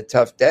yesterday I had a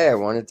tough day. I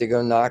wanted to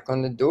go knock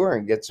on the door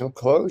and get some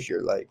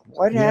closure. Like,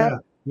 what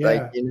happened?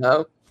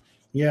 Yeah.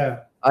 Yeah.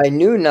 I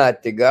knew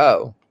not to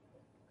go.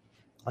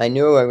 I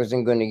knew I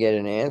wasn't going to get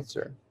an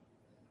answer.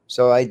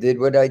 So I did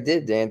what I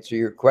did to answer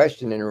your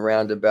question in a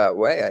roundabout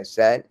way. I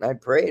sat and I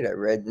prayed. I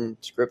read in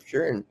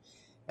scripture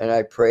and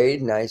I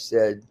prayed and I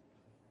said,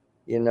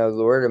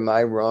 Lord, am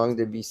I wrong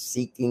to be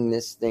seeking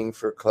this thing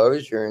for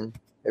closure? And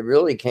it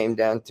really came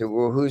down to,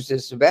 well, who's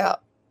this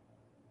about?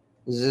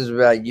 Is this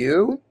about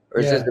you or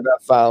is this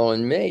about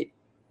following me?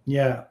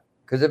 Yeah.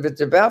 Because if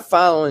it's about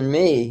following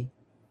me,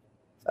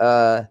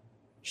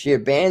 she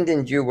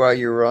abandoned you while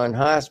you were on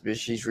hospice.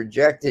 She's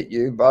rejected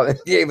you,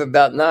 gave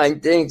about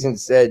 9 things and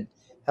said,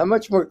 how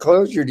much more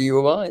closure do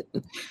you want?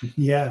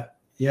 Yeah.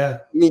 Yeah.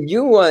 I mean,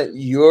 you want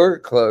your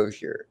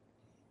closure,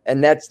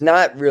 and that's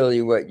not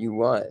really what you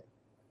want.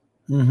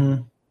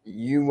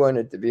 You want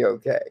it to be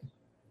okay.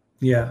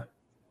 Yeah.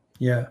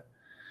 Yeah.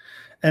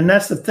 And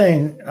that's the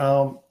thing.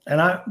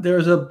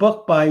 There's a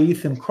book by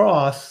Ethan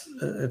Cross.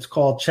 It's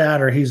called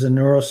Chatter. He's a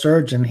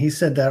neurosurgeon. He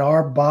said that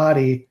our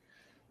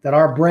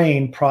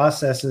brain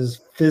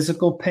processes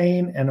physical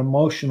pain and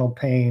emotional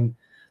pain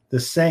the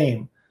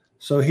same.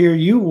 So here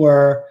you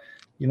were,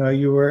 you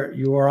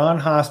were on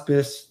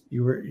hospice.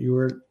 You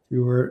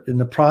were in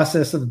the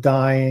process of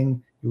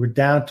dying. You were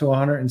down to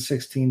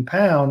 116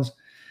 pounds,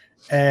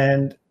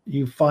 and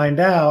you find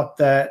out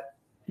that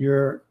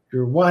your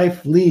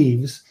wife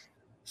leaves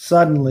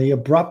suddenly,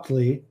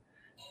 abruptly,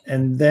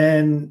 and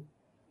then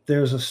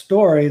there's a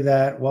story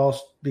that,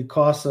 well,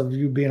 because of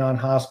you being on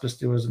hospice,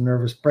 there was a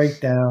nervous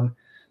breakdown.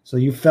 So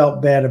you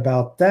felt bad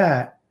about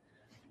that.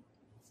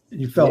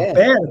 You felt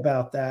bad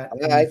about that.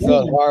 I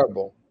felt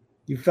horrible.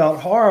 You felt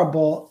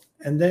horrible.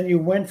 And then you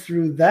went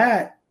through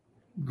that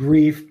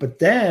grief, but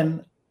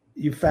then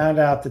you found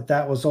out that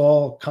that was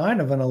all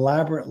kind of an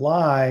elaborate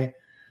lie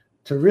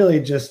to really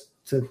just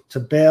to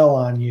bail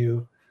on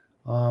you.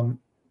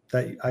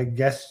 That I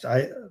guess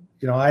I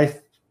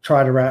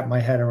try to wrap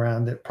my head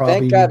around it.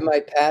 Probably. Thank God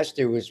my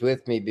pastor was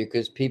with me,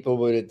 because people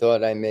would have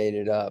thought I made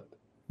it up.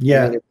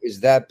 Yeah. I mean, it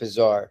was that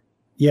bizarre.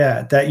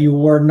 Yeah. That you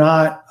were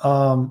not,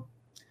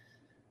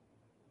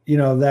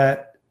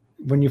 that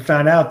when you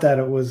found out that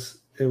it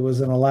was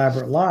an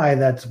elaborate lie,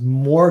 that's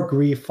more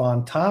grief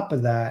on top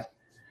of that.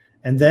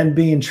 And then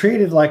being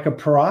treated like a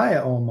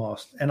pariah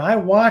almost. And I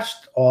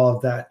watched all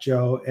of that,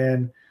 Joe,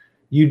 and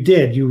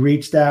you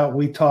reached out.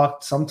 We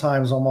talked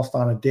sometimes almost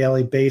on a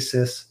daily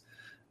basis,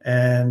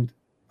 and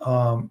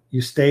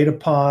you stayed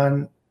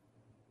upon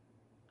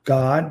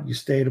God, you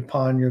stayed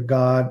upon your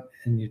God,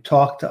 and you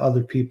talked to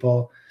other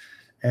people,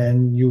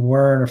 and you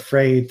weren't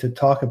afraid to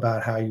talk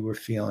about how you were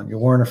feeling. You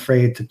weren't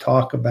afraid to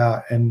talk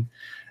about, and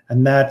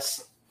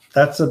that's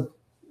a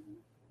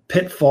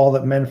pitfall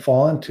that men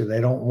fall into. They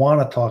don't want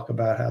to talk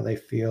about how they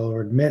feel or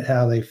admit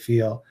how they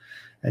feel.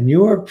 And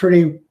your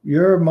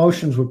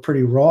emotions were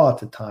pretty raw at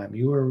the time.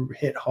 You were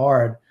hit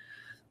hard,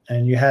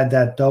 and you had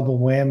that double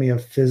whammy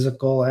of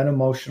physical and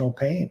emotional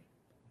pain.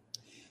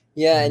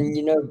 Yeah. And,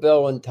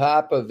 Bill, on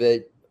top of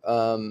it,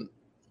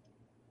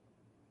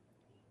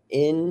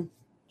 in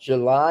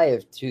July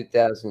of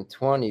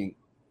 2020,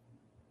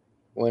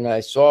 when I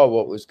saw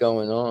what was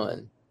going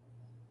on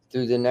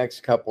through the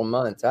next couple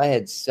months, I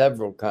had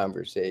several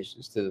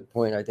conversations to the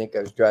point I think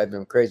I was driving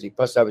him crazy.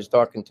 Plus, I was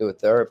talking to a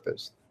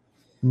therapist.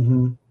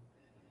 Mm-hmm.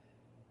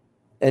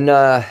 And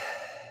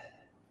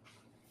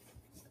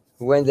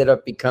who ended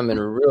up becoming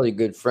a really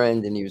good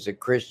friend, and he was a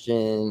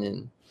Christian,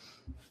 and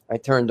I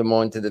turned him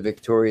on to the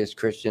victorious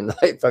Christian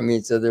life. I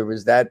mean, so there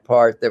was that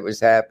part that was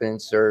happening,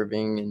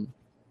 serving,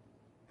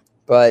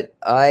 but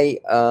I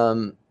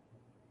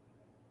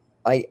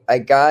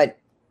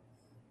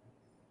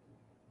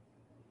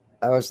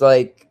was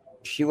like,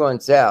 she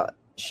wants out.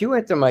 She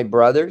went to my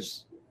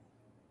brothers.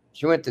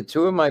 She went to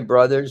two of my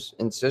brothers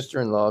and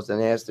sister-in-laws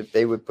and asked if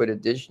they would put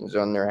additions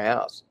on their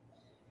house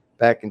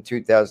back in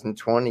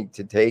 2020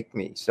 to take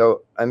me.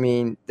 So, I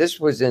mean,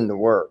 this was in the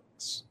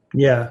works.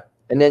 Yeah.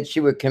 And then she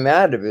would come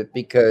out of it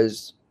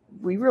because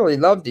we really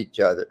loved each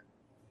other.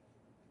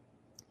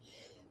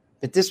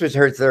 But this was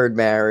her third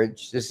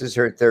marriage. This is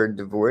her third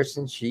divorce,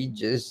 and she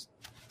just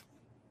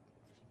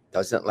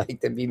doesn't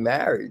like to be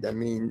married. I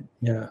mean,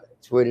 yeah,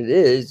 that's what it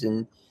is.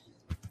 And,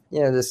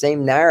 the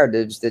same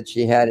narratives that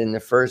she had in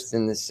the first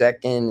and the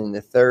second and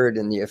the third,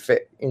 and the affair,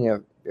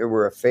 there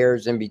were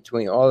affairs in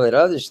between, all that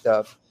other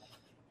stuff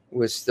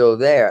was still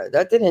there.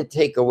 That didn't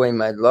take away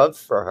my love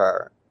for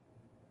her.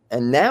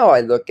 And now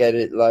I look at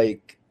it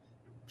like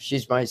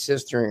she's my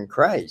sister in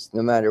Christ,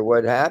 no matter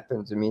what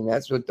happens. I mean,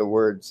 that's what the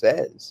word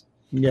says.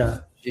 Yeah.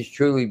 She's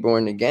truly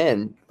born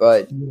again.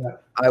 But yeah.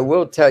 I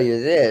will tell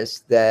you this,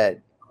 that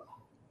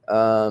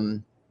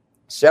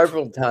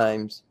several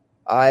times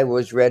I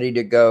was ready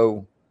to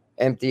go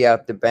empty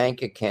out the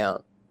bank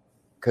account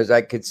because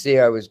I could see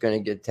I was going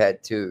to get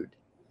tattooed.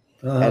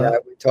 And I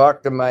would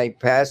talk to my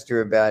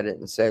pastor about it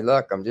and say,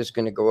 look, I'm just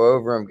going to go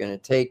over. I'm going to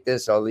take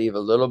this. I'll leave a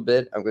little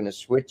bit. I'm going to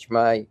switch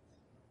my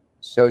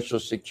Social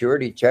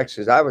Security checks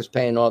because I was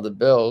paying all the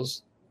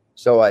bills.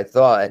 So I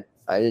thought.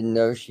 I didn't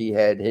know she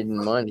had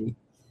hidden money.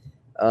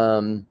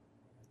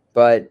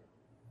 But,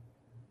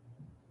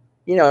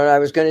 and I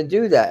was going to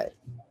do that.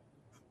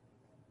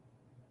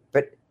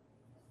 But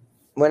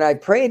when I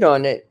prayed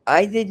on it,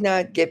 I did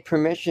not get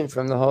permission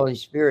from the Holy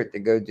Spirit to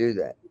go do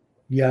that.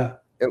 Yeah.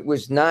 It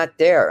was not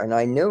there, and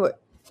I knew it.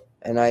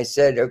 And I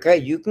said, okay,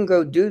 you can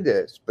go do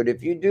this. But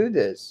if you do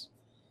this,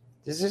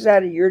 this is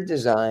out of your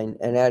design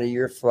and out of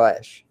your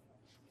flesh.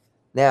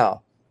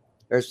 Now,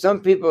 there's some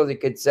people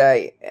that could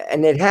say,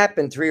 and it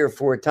happened 3 or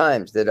 4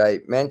 times that I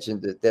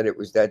mentioned it, that it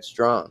was that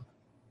strong.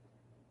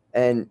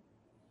 And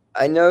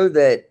I know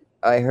that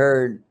I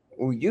heard,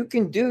 well, you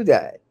can do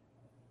that.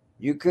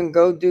 You can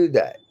go do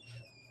that.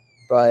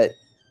 But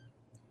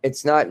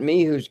it's not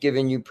me who's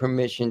giving you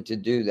permission to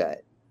do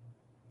that.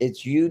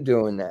 It's you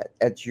doing that.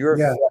 That's your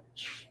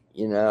flesh,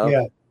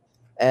 Yeah.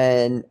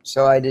 And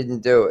so I didn't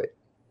do it.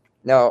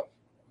 Now,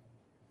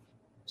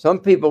 some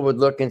people would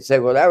look and say,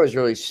 well, that was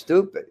really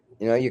stupid.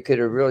 You know, you could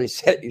have really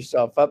set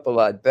yourself up a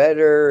lot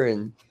better,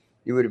 and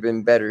you would have been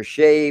in better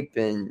shape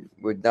and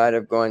would not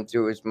have gone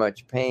through as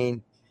much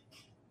pain.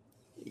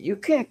 You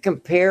can't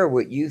compare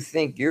what you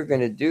think you're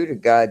going to do to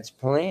God's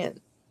plan,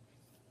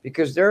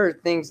 because there are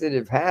things that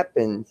have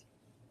happened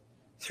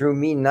through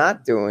me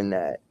not doing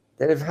that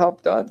have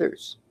helped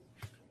others.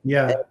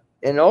 Yeah.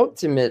 And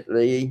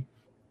ultimately,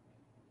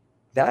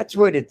 that's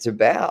what it's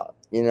about.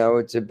 You know,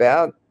 it's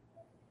about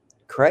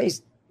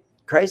Christ.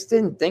 Christ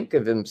didn't think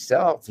of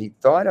himself. He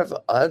thought of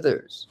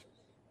others,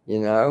 you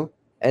know,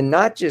 and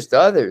not just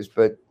others,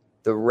 but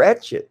the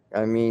wretched.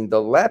 I mean,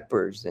 the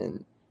lepers,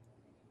 and,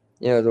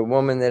 you know, the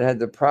woman that had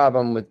the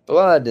problem with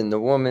blood, and the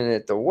woman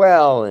at the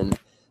well, and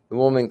the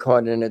woman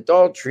caught in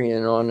adultery,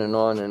 and on and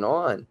on and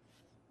on.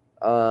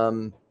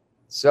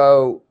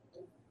 So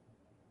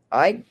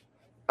I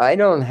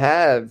don't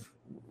have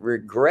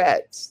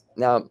regrets.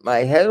 Now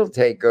my head will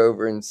take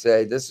over and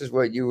say, this is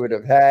what you would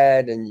have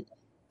had, and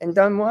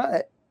done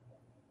what?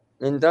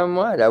 And done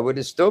what? I would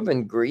have still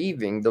been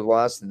grieving the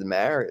loss of the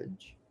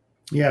marriage.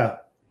 Yeah.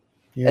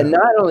 Yeah. And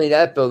not only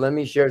that, Bill, let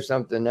me share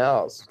something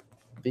else.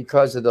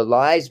 Because of the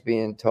lies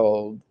being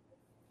told,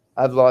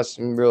 I've lost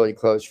some really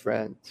close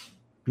friends.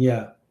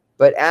 Yeah.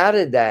 But out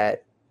of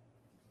that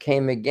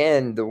came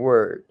again the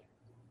word.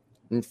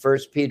 In 1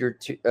 Peter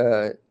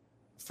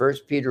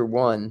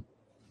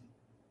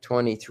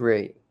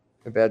 1:23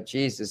 about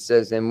Jesus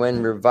says, and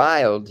when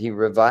reviled, he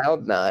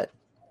reviled not.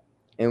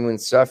 And when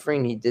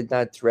suffering, he did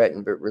not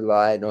threaten, but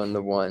relied on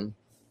the one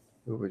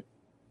who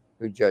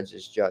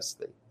judges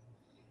justly.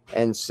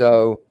 And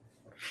so,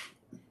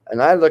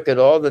 and I look at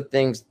all the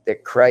things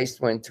that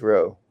Christ went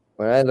through,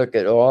 when I look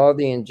at all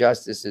the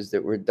injustices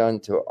that were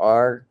done to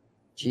our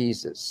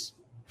Jesus,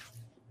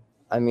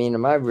 I mean,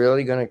 am I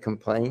really going to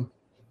complain?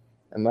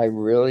 Am I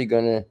really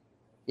going to,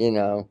 you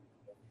know,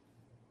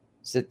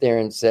 sit there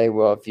and say,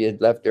 well, if you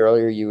had left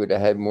earlier, you would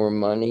have had more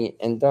money,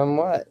 and done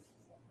what?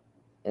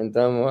 And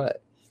done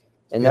what?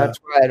 And that's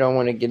why I don't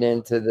want to get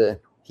into the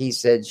he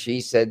said, she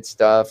said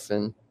stuff.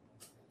 And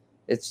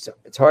it's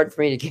hard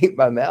for me to keep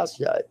my mouth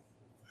shut.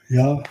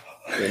 Yeah.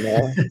 You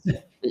know,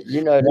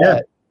 you know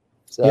that.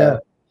 So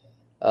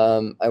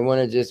I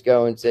want to just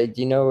go and say,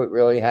 do you know what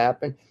really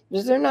happened?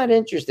 Because they're not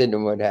interested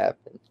in what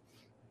happened.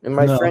 And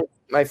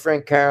my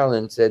friend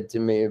Carolyn said to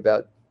me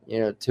about, you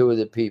know, two of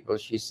the people,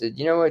 she said,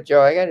 you know what,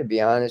 Joe, I got to be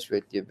honest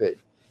with you, but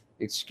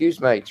excuse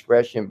my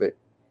expression, but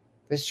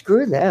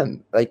screw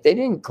them. Like, they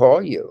didn't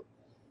call you.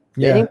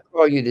 They didn't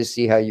call you to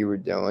see how you were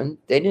doing.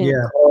 They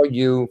didn't call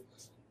you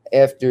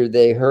after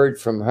they heard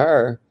from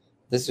her.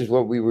 This is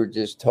what we were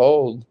just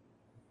told.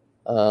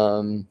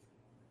 You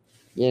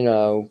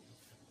know,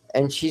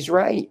 and she's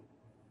right.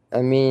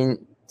 I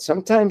mean,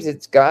 sometimes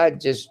it's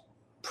God just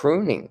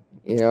pruning,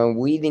 you know,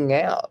 weeding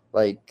out.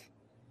 Like,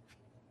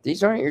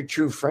 these aren't your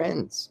true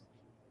friends.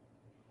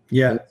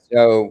 Yeah. And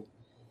so,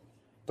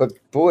 but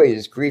boy,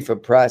 is grief a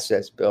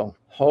process, Bill.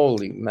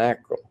 Holy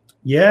mackerel.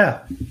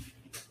 Yeah.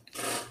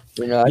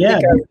 You know, I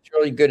think I was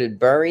really good at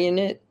burying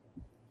it,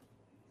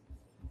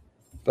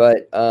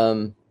 but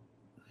I'm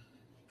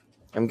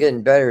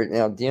getting better at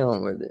now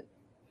dealing with it.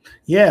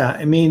 Yeah.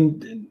 I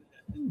mean,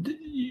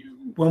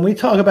 when we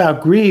talk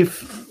about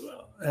grief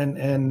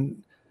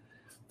and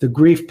the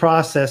grief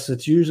process,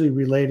 it's usually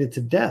related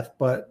to death,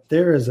 but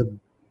there is a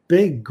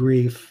big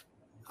grief.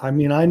 I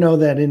mean, I know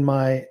that in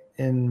my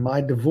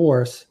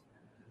divorce,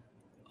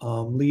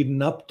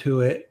 leading up to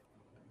it,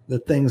 the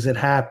things that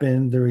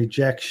happened, the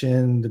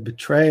rejection, the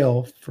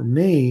betrayal, for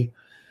me,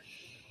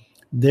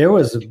 there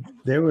was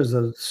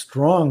a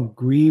strong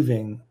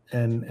grieving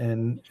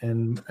and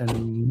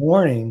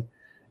mourning,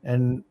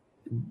 and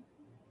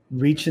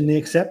reaching the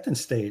acceptance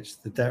stage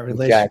that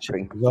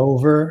relationship is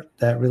over,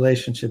 that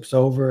relationship's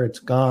over, it's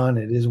gone,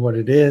 it is what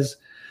it is,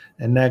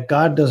 and that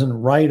God doesn't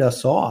write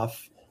us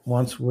off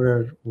once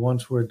we're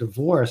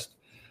divorced.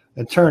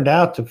 It turned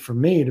out for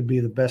me to be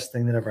the best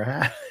thing that ever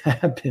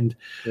happened.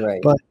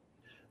 Right. But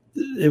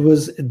there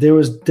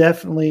was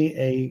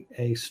definitely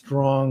a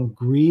strong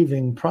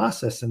grieving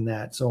process in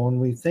that. So when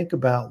we think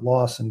about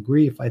loss and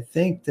grief, I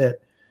think that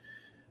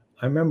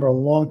I remember a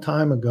long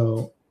time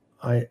ago,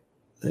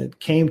 it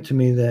came to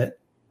me that,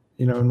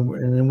 you know,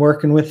 and in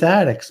working with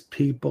addicts,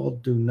 people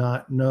do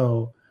not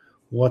know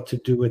what to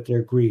do with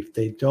their grief.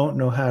 They don't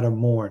know how to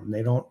mourn.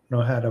 They don't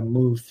know how to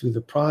move through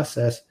the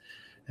process.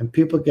 And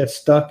people get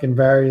stuck in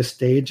various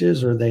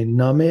stages, or they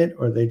numb it,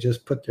 or they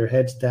just put their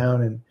heads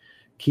down and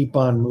keep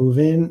on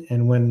moving.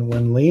 And when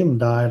Liam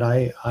died,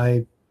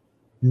 I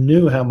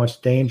knew how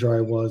much danger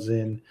I was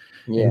in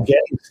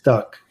getting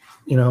stuck,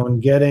 you know,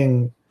 and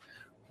getting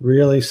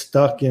really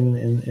stuck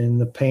in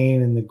the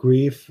pain and the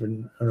grief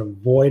and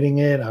avoiding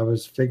it. I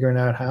was figuring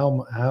out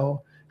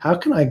how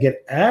can I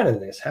get out of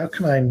this? How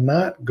can I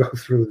not go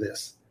through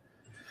this?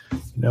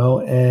 You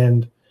know,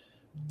 and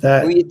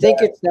that. Well, you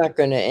think it's not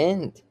going to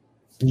end.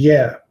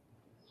 Yeah.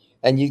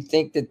 And you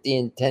think that the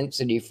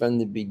intensity from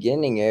the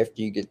beginning,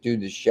 after you get through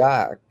the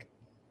shock,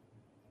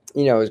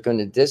 you know, is going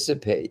to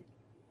dissipate.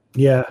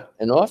 Yeah.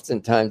 And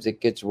oftentimes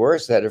it gets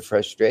worse out of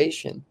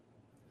frustration.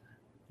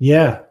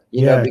 Yeah.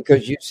 You know,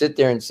 because you sit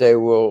there and say,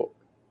 well,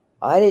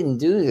 I didn't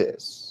do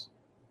this.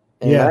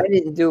 And I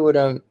didn't do what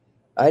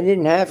I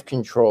didn't have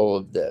control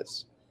of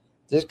this.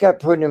 This got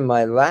put in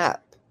my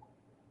lap.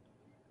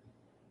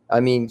 I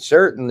mean,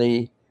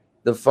 certainly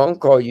the phone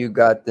call you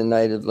got the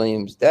night of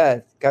Liam's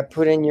death got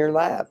put in your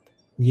lap.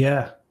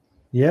 Yeah.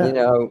 Yeah. You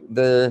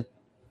know,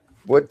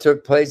 what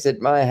took place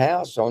at my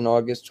house on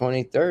August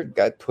 23rd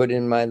got put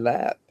in my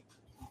lap.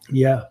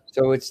 Yeah.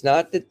 So it's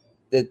not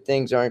that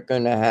things aren't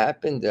going to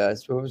happen to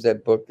us. What was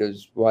that book?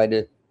 Is Why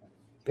Do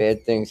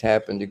Bad Things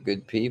Happen to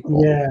Good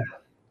People?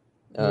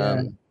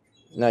 Yeah.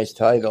 Nice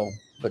title,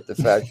 but the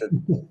fact of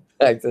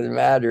the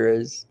matter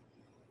is,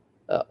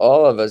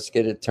 all of us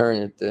get a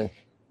turn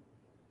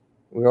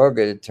we all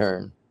get a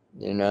turn,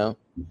 you know?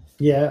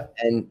 Yeah.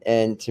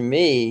 And to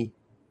me,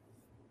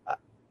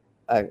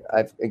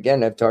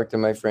 I've talked to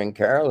my friend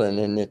Carolyn,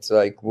 and it's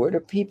like, what do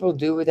people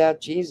do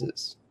without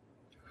Jesus?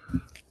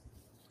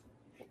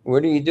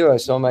 What do you do? I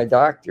saw my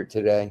doctor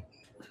today.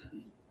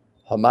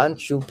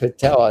 Himanshu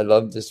Patel. I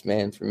love this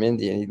man from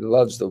India. He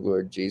loves the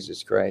Lord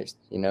Jesus Christ.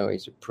 You know,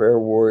 he's a prayer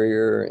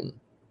warrior and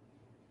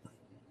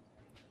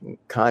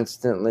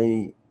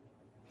constantly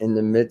in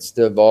the midst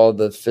of all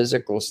the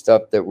physical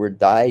stuff that we're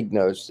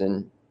diagnosed,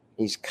 and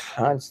he's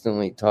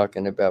constantly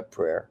talking about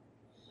prayer,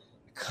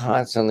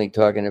 constantly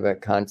talking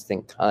about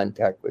constant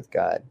contact with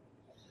God,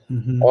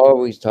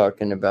 always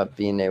talking about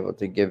being able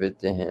to give it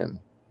to him,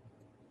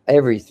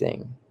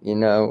 everything, you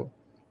know.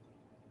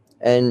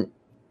 And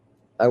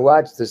I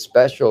watched the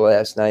special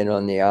last night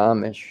on the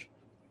Amish.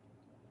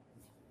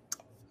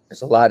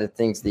 There's a lot of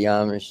things the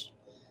Amish,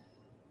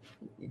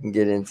 you can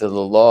get into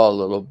the law a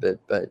little bit,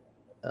 but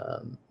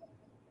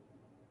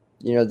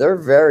you know, they're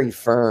very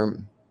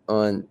firm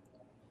on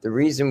the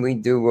reason we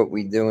do what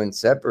we do and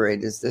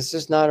separate is this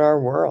is not our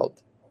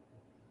world.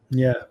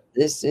 Yeah.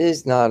 This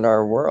is not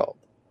our world.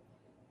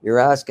 You're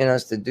asking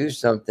us to do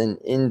something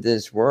in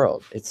this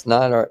world. It's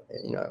not our,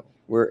 you know,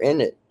 we're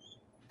in it,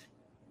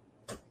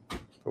 but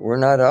we're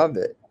not of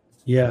it.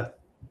 Yeah.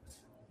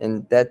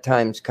 And that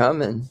time's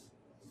coming.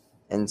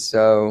 And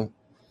so,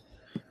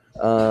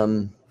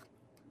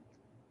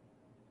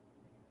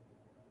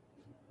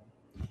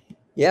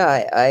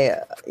 yeah,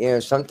 I you know,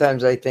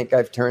 sometimes I think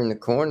I've turned the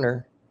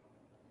corner,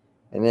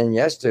 and then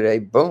yesterday,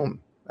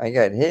 boom, I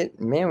got hit.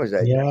 Man, was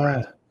I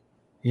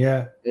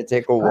Yeah. to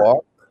take a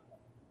walk,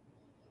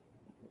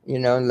 you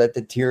know, and let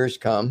the tears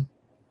come,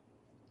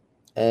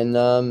 and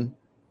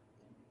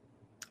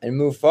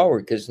move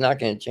forward because it's not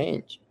going to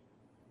change.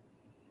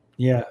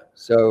 Yeah.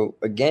 So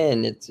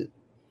again,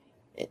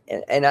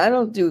 and I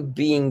don't do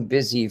being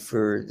busy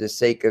for the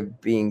sake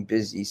of being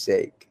busy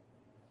sake.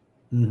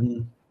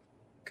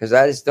 Because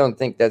I just don't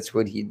think that's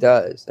what he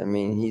does. I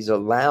mean, he's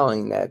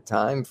allowing that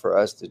time for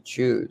us to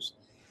choose.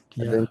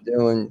 I've been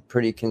doing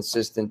pretty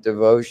consistent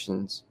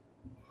devotions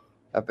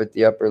up at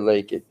the Upper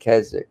Lake at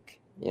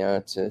Keswick. You know,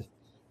 it's a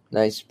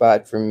nice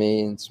spot for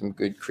me and some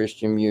good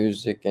Christian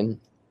music. And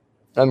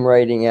I'm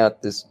writing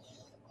out this.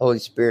 Holy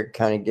Spirit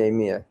kind of gave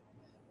me a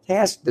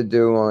task to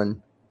do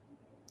on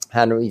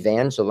how to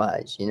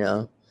evangelize, you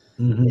know,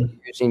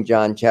 using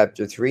John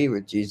chapter 3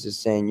 with Jesus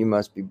saying, you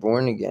must be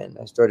born again.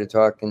 I started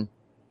talking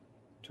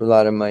to a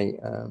lot of my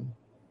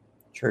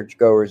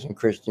churchgoers and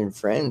Christian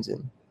friends,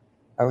 and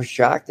I was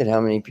shocked at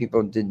how many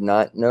people did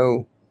not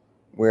know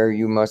where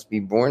you must be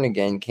born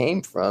again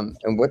came from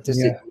and what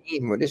does it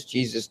mean? What is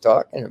Jesus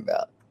talking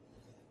about?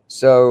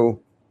 So,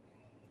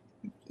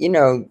 you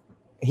know,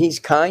 he's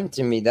kind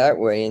to me that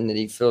way in that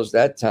he fills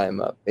that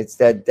time up. It's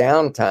that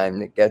downtime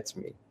that gets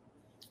me.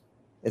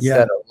 It's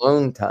that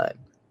alone time.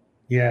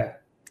 Yeah.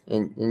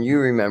 And you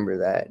remember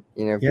that,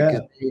 you know,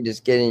 because you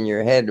just get in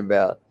your head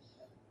about,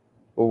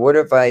 well, what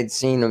if I had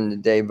seen him the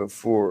day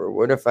before? Or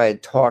what if I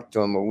had talked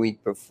to him a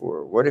week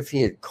before? What if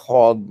he had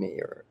called me?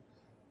 Or,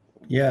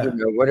 you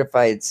know, what if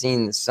I had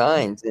seen the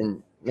signs?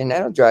 And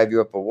that'll drive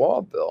you up a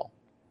wall, Bill.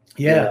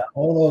 Yeah. You know?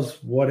 All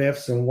those what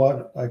ifs and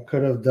what I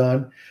could have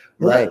done.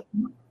 Right.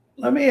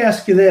 Let me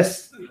ask you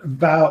this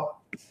about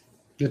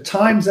the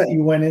times that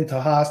you went into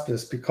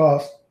hospice,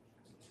 because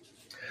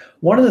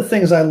one of the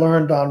things I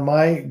learned on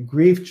my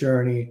grief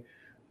journey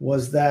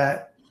was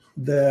that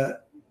the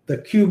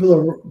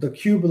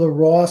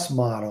Kubler-Ross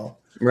model,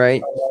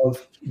 right,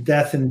 of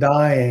death and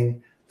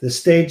dying, the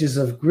stages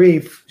of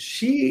grief,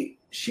 she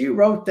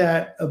wrote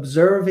that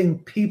observing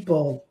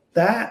people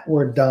that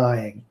were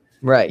dying,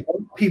 right,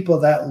 people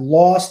that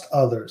lost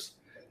others,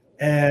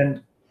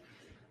 and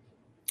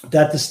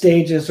that the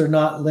stages are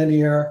not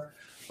linear.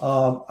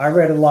 I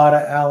read a lot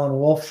of Alan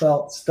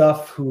Wolfelt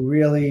stuff, who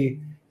really,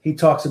 he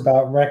talks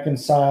about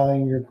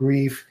reconciling your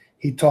grief.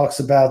 He talks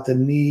about the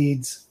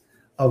needs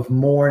of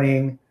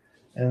mourning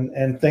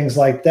and things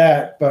like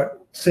that.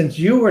 But since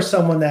you were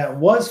someone that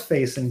was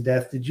facing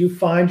death, did you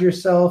find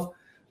yourself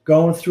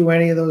going through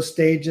any of those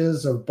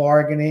stages of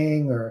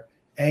bargaining or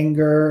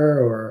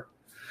anger? Or,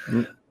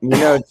 you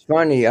know, it's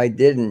funny, I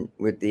didn't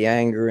with the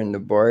anger and the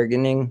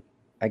bargaining.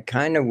 I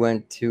kind of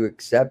went to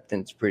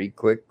acceptance pretty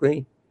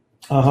quickly.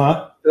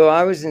 So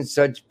I was in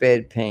such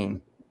bad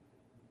pain.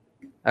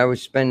 I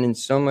was spending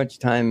so much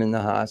time in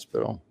the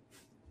hospital.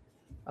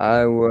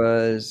 I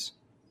was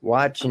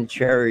watching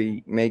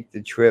Cherry make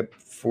the trip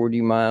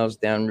 40 miles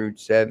down Route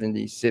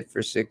 70, sit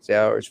for 6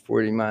 hours,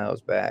 40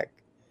 miles back.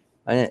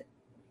 I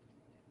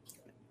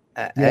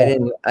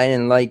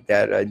didn't like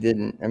that.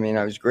 I mean,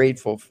 I was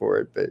grateful for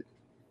it, but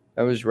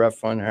that was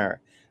rough on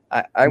her.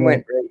 I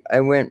went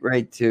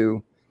right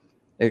to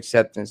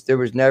acceptance. There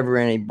was never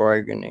any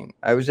bargaining.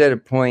 I was at a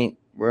point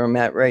where I'm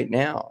at right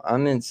now.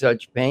 I'm in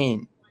such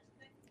pain.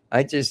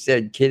 I just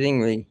said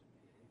kiddingly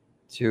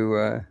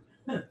to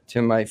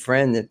my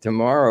friend that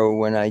tomorrow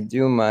when I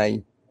do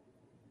my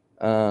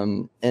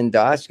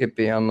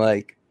endoscopy, I'm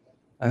like,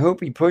 I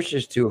hope he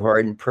pushes too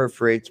hard and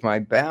perforates my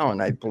bowel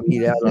and I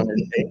bleed out on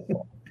his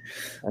table.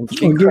 And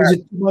she Or gives you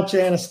too much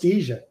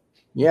anesthesia.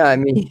 Yeah, I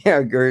mean, yeah,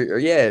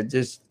 it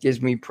just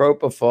gives me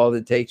propofol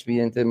that takes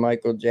me into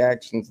Michael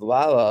Jackson's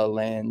La La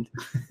Land.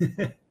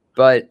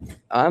 But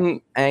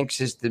I'm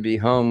anxious to be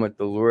home with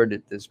the Lord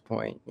at this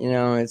point.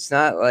 It's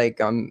not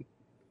like I'm,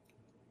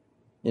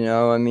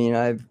 I mean,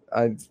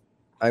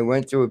 I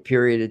went through a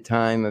period of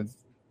time of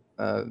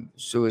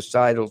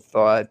suicidal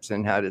thoughts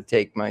and how to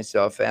take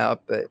myself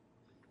out, but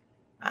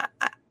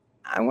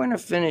I want to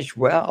finish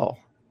well,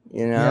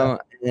 Yeah.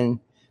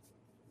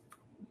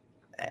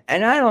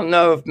 And I don't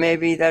know if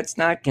maybe that's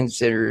not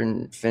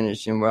considered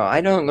finishing well.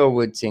 I don't know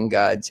what's in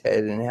God's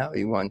head and how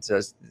he wants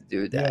us to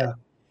do that.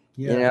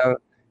 Yeah.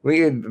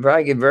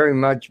 I could very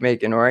much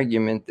make an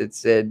argument that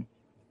said,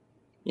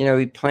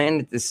 he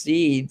planted the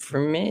seed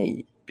for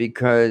me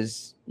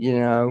because,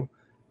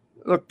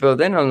 look, Bill,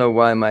 they don't know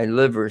why my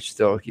liver's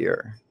still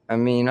here. I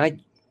mean, I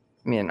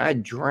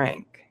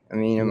drank.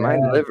 And my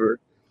liver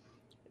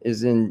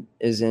is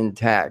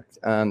intact.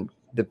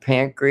 The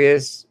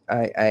pancreas,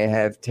 I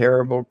have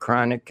terrible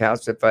chronic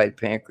calcified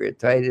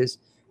pancreatitis.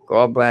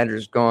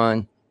 Gallbladder's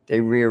gone. They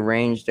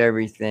rearranged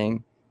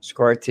everything.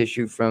 Scar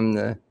tissue from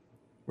the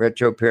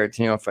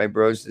retroperitoneal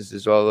fibrosis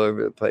is all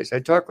over the place. I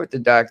talked with the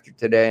doctor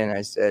today and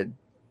I said,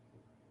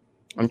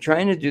 I'm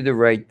trying to do the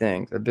right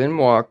things. I've been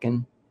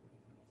walking.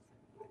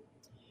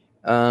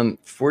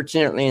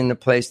 Fortunately, in the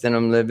place that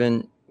I'm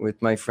living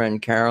with my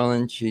friend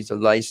Carolyn, she's a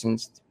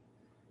licensed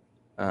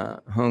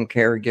home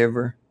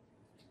caregiver.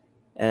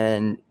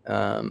 And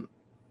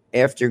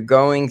after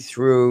going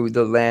through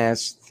the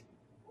last,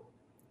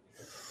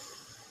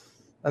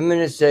 I'm going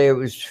to say it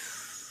was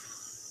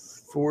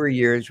 4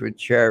 years with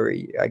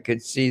Cherry, I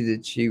could see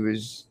that she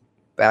was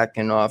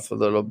backing off a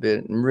little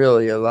bit and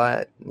really a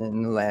lot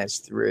in the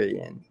last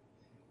 3.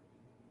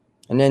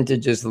 And then to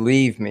just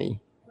leave me,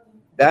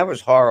 that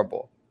was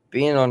horrible.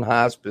 Being on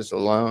hospice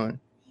alone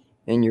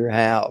in your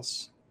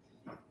house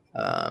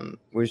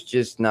was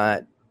just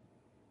not,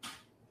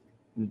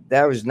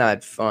 that was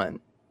not fun.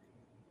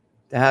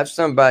 To have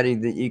somebody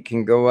that you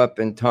can go up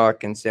and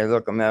talk and say,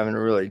 look, I'm having a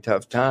really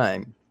tough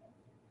time.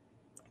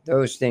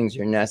 Those things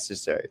are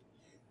necessary.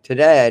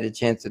 Today, I had a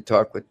chance to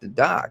talk with the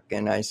doc,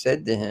 and I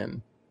said to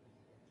him,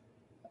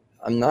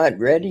 I'm not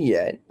ready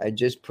yet. I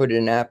just put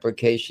an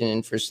application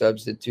in for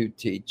substitute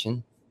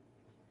teaching.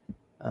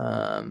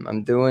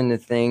 I'm doing the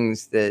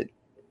things that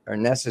are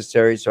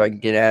necessary so I can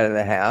get out of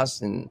the house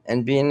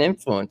and be an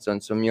influence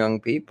on some young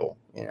people,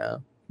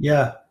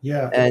 Yeah.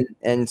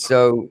 And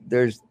so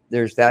there's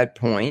that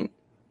point.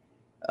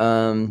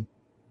 And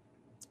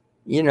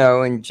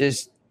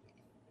just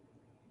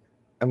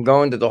I'm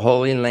going to the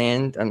Holy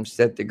Land. I'm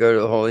set to go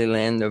to the Holy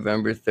Land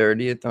November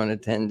 30th on a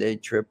 10-day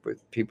trip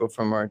with people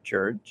from our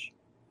church.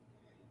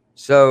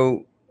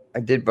 So I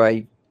did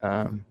buy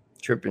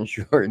trip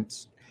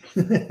insurance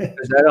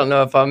because I don't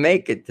know if I'll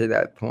make it to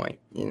that point,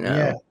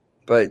 Yeah.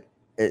 But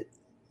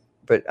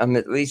I'm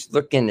at least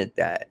looking at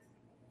that.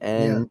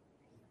 And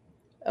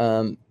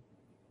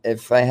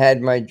if I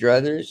had my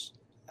druthers,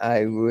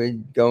 I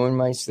would go in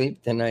my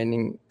sleep tonight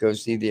and go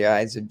see the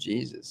eyes of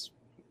Jesus.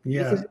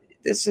 Yeah.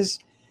 Because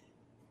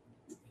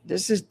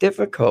this is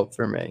difficult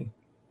for me.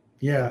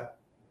 Yeah.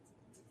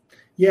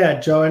 Yeah,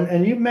 Joe.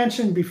 And you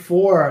mentioned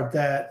before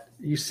that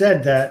you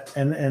said that,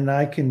 and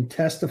I can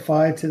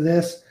testify to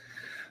this,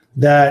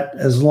 that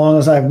as long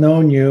as I've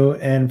known you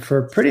and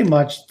for pretty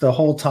much the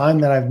whole time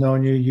that I've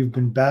known you, you've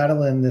been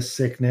battling this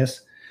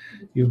sickness.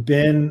 You've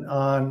been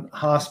on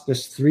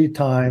hospice 3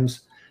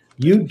 times.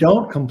 You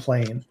don't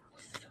complain.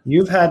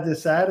 You've had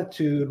this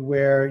attitude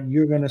where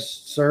you're going to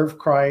serve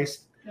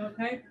Christ.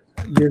 Okay.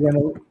 You're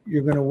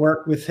going to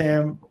work with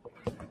him.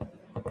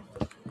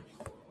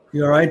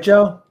 You all right,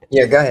 Joe?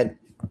 Yeah, go ahead.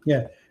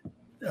 Yeah.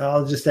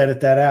 I'll just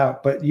edit that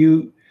out. But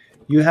you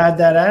had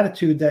that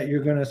attitude that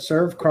you're going to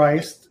serve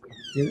Christ.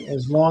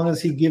 As long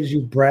as he gives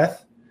you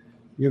breath,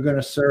 you're going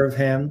to serve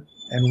him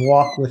and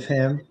walk with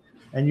him.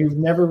 And you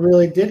never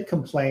really did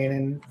complain.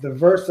 And the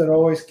verse that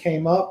always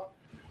came up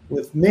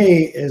with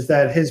me is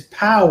that his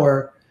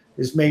power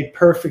is made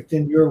perfect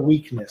in your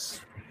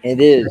weakness. It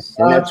is.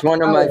 And that's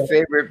one of my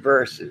favorite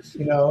verses.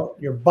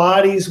 Your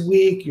body's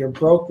weak, you're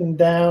broken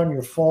down,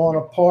 you're falling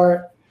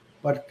apart,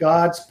 but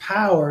God's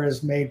power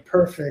is made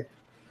perfect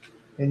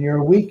in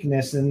your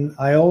weakness. And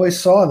I always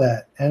saw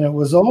that. And it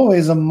was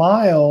always a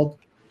mild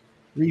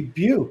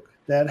rebuke.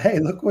 that, hey,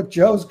 look what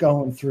Joe's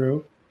going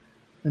through,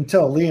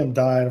 until Liam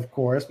died, of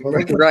course. But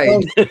look what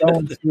Right. Joe's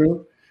going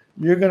through.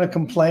 You're going to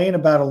complain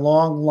about a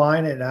long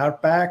line at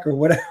Outback or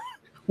whatever,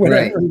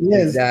 Right. whatever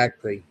it is.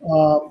 Exactly.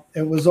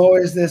 It was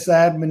always this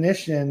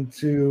admonition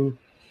to,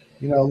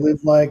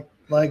 live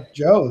like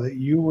Joe, that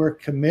you were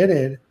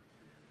committed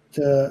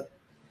to,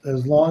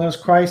 as long as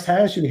Christ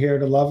has you here,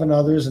 to loving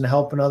others and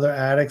helping other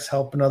addicts,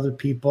 helping other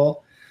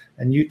people.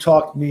 And you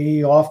talked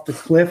me off the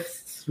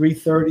cliff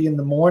 3:30 in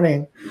the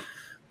morning,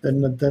 the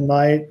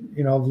night,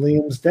 of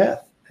Liam's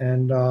death.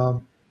 And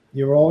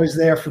you're always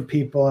there for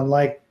people. And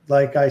like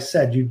I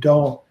said, you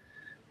don't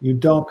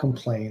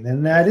complain.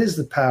 And that is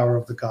the power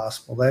of the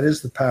gospel. That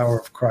is the power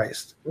of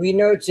Christ. Well,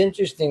 what's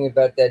interesting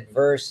about that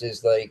verse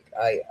is like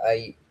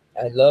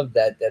I love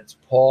that. That's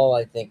Paul,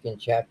 I think, in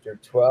chapter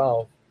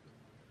 12.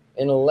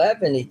 In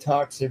 11, he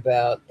talks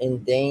about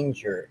in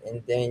danger.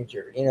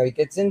 He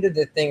gets into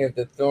the thing of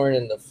the thorn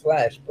in the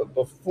flesh, but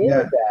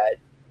before that,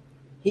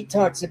 he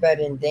talks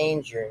about in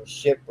danger and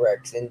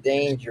shipwrecks, in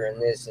danger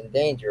and this, in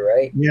danger,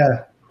 right?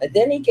 Yeah. And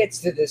then he gets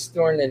to this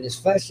thorn in his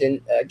flesh,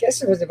 and I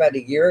guess it was about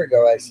a year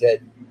ago, I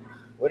said,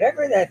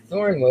 whatever that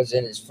thorn was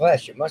in his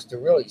flesh, it must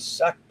have really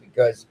sucked,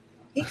 because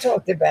he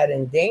talked about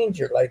in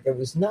danger like it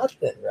was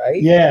nothing,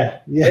 right? Yeah.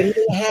 But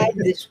he had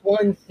this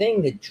one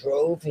thing that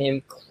drove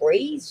him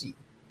crazy.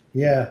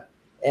 Yeah.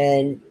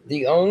 And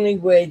the only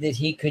way that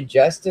he could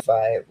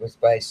justify it was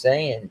by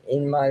saying,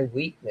 in my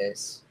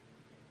weakness,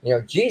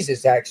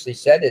 Jesus actually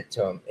said it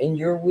to him, in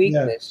your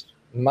weakness,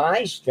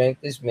 my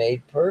strength is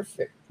made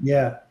perfect.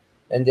 Yeah.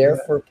 And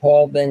therefore,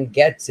 Paul then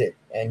gets it.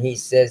 And he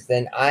says,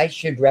 then I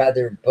should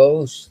rather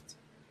boast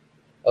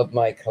of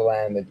my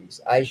calamities.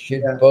 I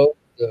should boast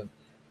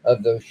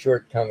of those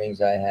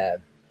shortcomings I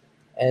have.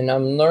 And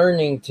I'm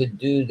learning to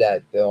do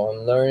that, Bill.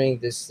 I'm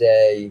learning to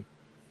say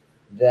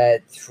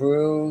that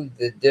through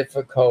the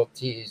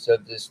difficulties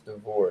of this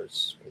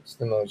divorce, it's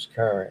the most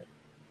current.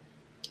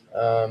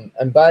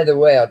 And by the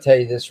way, I'll tell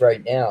you this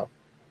right now.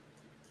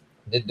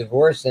 The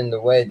divorce in the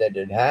way that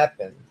it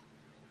happened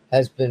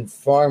has been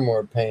far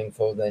more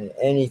painful than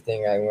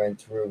anything I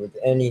went through with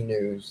any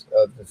news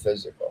of the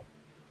physical.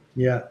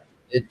 Yeah.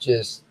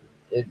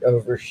 It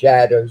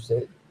overshadows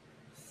it.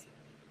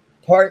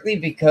 Partly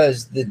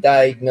because the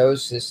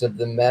diagnosis of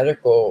the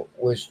medical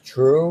was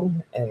true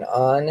and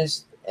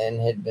honest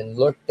and had been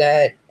looked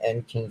at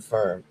and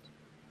confirmed.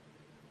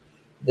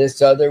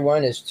 This other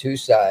one is two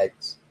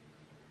sides.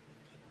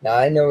 Now,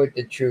 I know what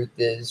the truth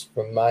is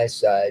from my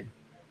side.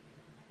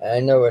 I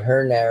know what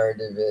her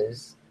narrative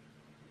is.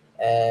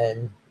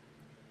 And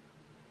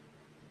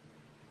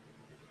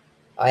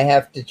I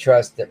have to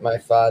trust that my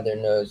father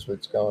knows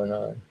what's going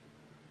on,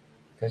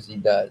 because he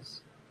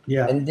does.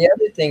 Yeah. And the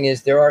other thing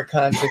is, there are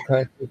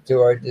consequences to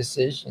our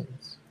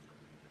decisions.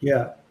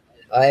 Yeah.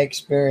 I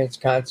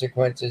experienced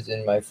consequences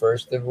in my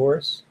first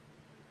divorce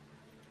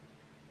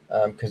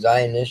because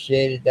I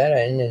initiated that.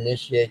 I didn't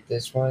initiate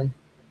this one.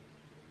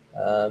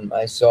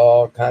 I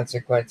saw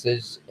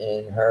consequences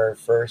in her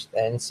first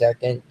and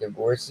second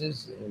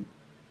divorces, and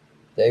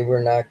they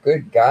were not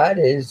good. God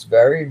is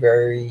very,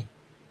 very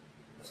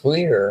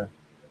clear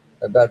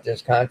about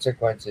there's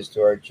consequences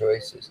to our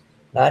choices.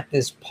 Not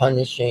this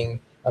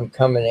punishing, I'm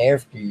coming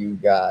after you,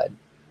 God.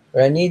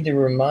 But I need to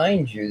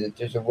remind you that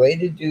there's a way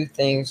to do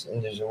things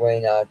and there's a way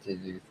not to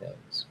do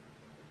things.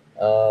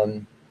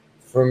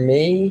 For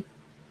me,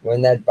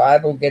 when that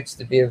Bible gets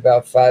to be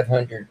about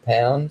 500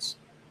 pounds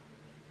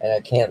and I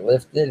can't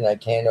lift it and I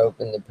can't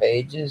open the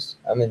pages,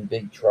 I'm in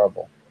big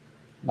trouble.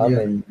 I'm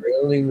in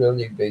really,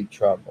 really big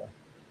trouble,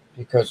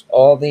 because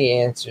all the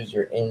answers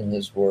are in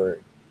His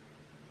Word.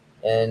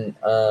 And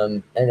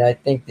I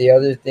think the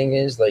other thing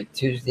is, like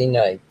Tuesday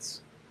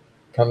nights,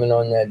 coming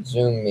on that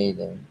Zoom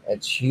meeting,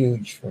 it's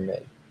huge for me.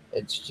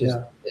 It's just,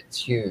 it's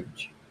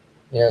huge.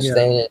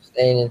 Staying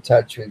in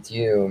touch with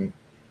you,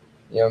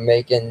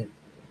 making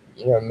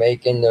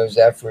those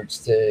efforts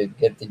to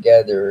get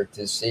together, or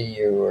to see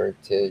you, or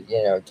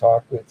to,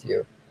 talk with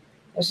you.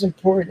 That's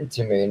important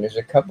to me. And there's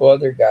a couple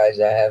other guys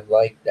I have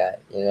like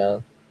that,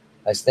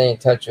 I stay in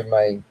touch with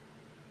my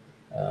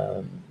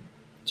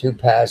two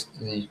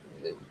pastors,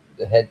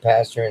 the head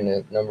pastor and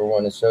the number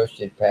one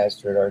associate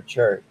pastor at our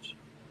church.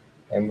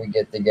 And we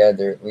get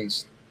together at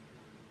least,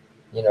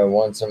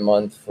 once a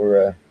month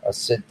for a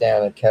sit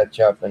down, a catch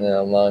up, and then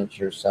a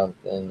lunch or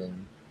something.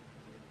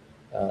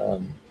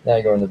 And then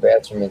I go in the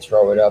bathroom and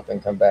throw it up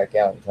and come back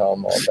out and tell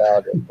them all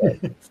about it. But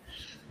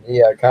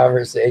the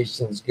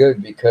conversation's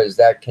good, because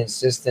that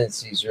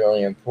consistency is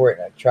really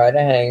important. I try to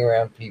hang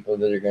around people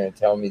that are going to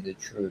tell me the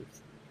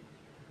truth.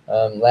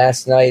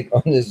 Last night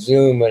on the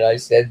Zoom, when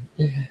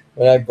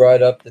I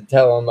brought up the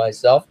tell on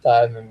myself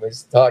time and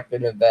was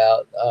talking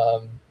about,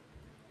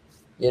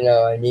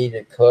 I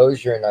needed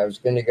closure and I was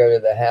going to go to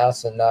the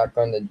house and knock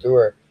on the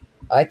door.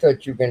 I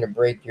thought you were going to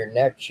break your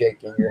neck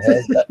shaking your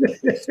head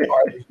as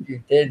hard as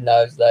you did. And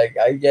I was like,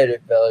 I get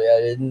it, Billy.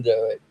 I didn't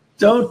do it.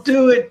 Don't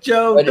do it,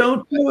 Joe.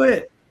 Don't do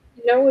it.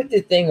 You know what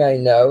the thing I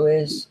know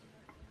is?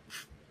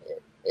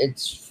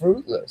 It's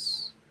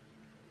fruitless.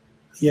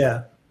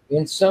 Yeah.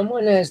 when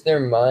someone has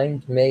their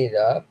mind made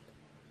up,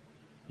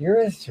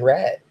 you're a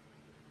threat.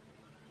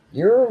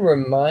 You're a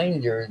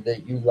reminder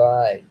that you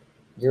lied.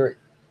 You're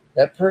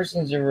that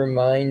person's a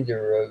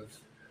reminder of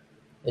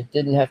it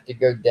didn't have to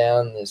go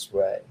down this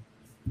way.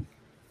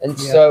 And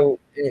Yeah. so,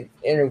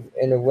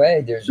 in a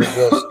way,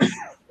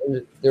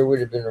 there would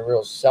have been a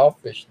real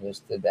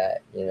selfishness to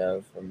that,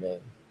 for me.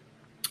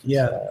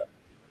 Yeah. So,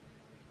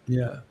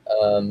 Yeah.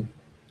 um,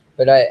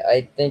 but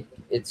I think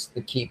it's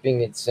the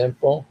keeping it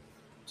simple.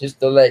 Just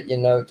to let you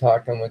know,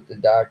 talking with the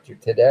doctor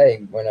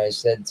today, when I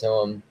said to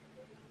him,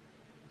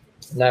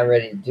 I'm not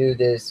ready to do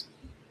this,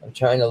 I'm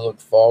trying to look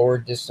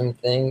forward to some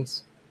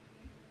things.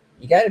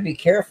 You got to be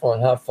careful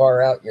on how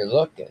far out you're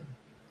looking.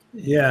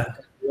 Yeah.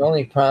 You're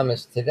only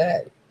promised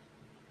today.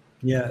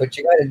 Yeah. But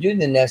you got to do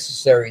the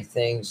necessary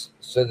things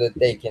so that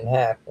they can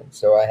happen.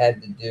 So I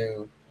had to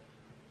do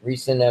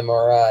recent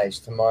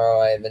MRIs.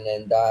 Tomorrow I have an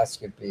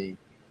endoscopy.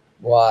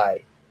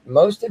 Why?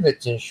 Most of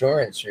it's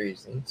insurance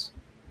reasons.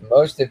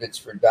 Most of it's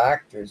for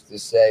doctors to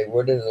say,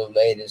 what are the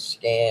latest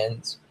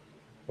scans?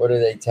 What are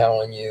they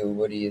telling you?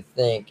 What do you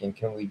think? And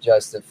can we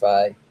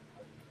justify,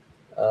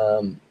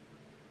 um,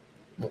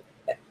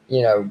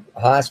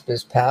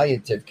 hospice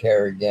palliative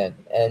care again?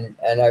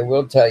 And I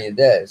will tell you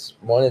this: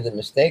 one of the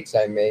mistakes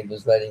I made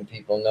was letting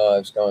people know I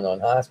was going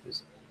on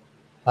hospice.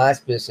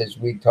 Hospice, as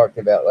we talked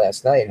about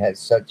last night, has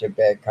such a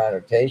bad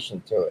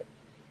connotation to it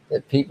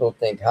that people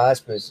think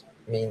hospice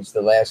means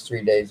the last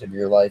 3 days of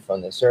your life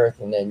on this earth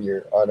and then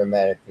you're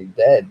automatically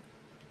dead.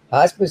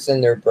 Hospice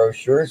in their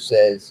brochure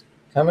says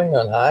coming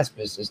on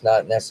hospice is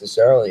not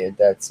necessarily a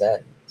death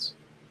sentence.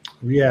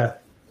 Yeah.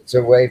 It's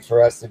a way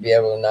for us to be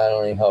able to not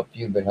only help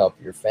you, but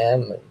help your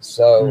family.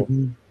 So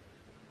Mm-hmm.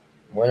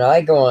 when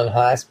I go on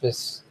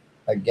hospice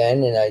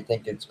again, and I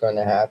think it's going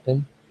to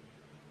happen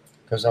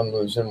because I'm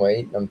losing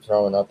weight and I'm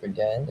throwing up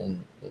again,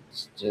 and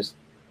it's just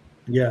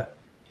Yeah.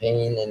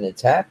 pain and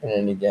it's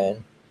happening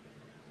again.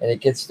 And it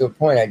gets to a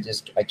point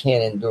I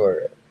can't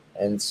endure it.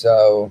 And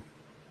so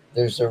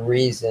there's a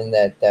reason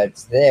that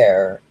that's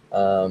there.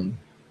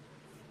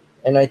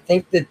 And I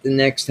think that the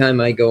next time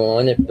I go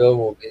on it, Bill,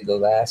 will be the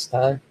last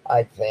time.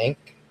 I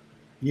think.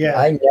 Yeah.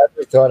 I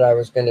never thought I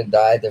was going to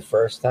die the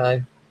first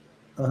time.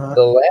 Uh-huh.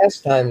 The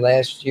last time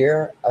last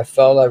year, I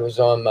felt I was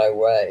on my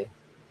way,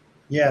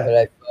 Yeah. but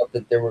I felt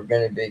that there were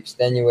going to be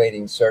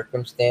extenuating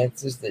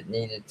circumstances that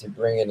needed to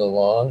bring it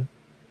along.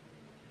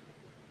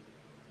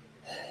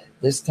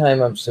 This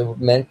time, I'm so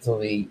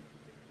mentally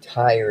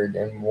tired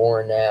and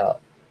worn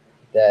out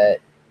that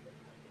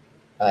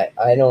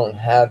I don't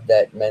have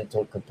that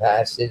mental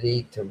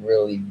capacity to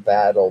really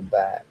battle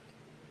back.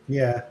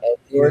 Yeah. And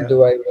nor Yeah.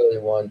 do I really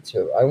want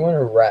to. I want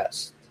to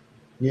rest,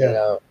 you Yeah.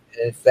 know.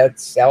 And if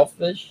that's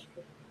selfish,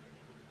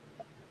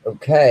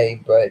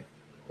 okay, but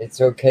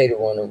it's okay to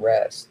want to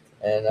rest.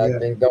 And I've Yeah.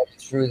 been going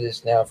through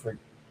this now for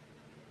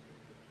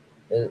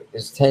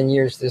it's 10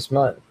 years this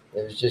month.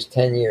 It was just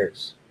 10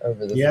 years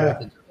over the 4th Yeah. of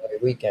July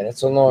weekend.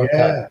 It's a long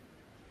time,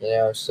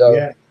 Yeah. So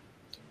Yeah.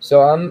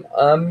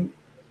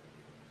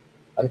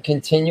 I'm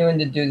continuing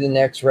to do the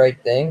next right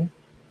thing.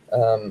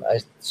 I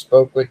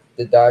spoke with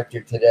the doctor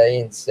today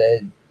and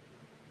said,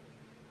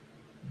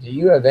 do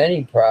you have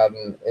any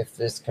problem if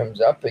this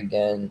comes up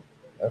again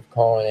of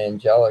calling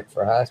Angelic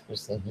for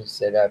hospice? And he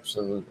said,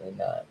 absolutely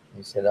not.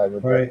 He said, I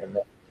would Right.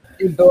 recommend.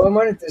 Hey, Bill, I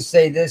wanted to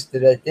say this,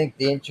 that I think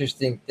the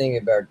interesting thing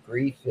about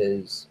grief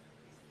is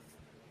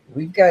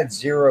we've got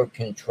zero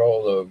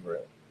control over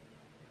it.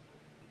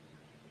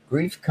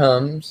 Grief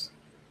comes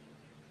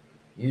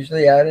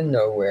usually out of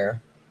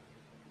nowhere,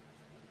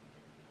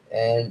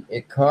 and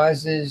it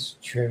causes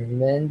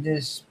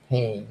tremendous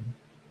pain.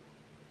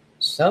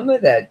 Some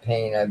of that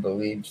pain, I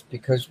believe, is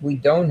because we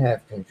don't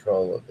have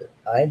control of it.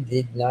 I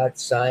did not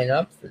sign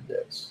up for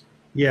this.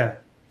 Yeah.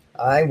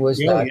 I was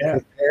Yeah. not Yeah.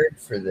 prepared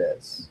for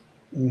this.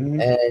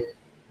 Mm-hmm.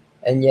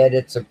 And yet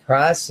it's a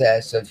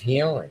process of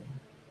healing.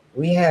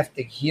 We have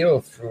to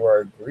heal through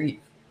our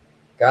grief.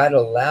 God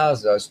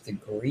allows us to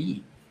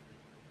grieve.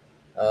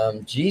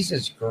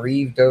 Jesus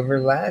grieved over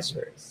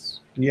Lazarus.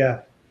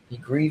 Yeah. He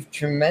grieved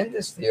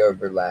tremendously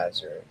over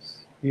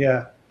Lazarus.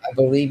 Yeah. I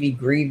believe he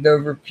grieved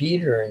over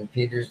Peter and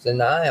Peter's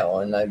denial.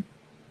 And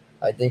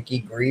I think he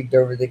grieved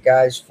over the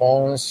guys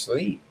falling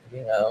asleep,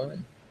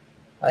 And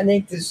I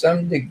think to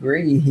some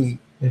degree he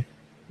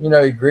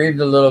grieved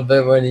a little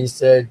bit when he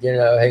said,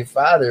 hey,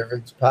 Father, if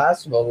it's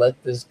possible,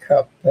 let this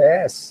cup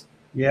pass,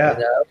 you Yeah.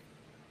 know.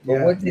 But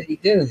Yeah. what did he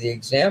do? The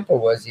example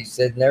was he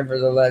said,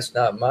 nevertheless,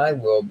 not my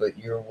will, but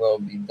your will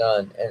be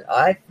done. And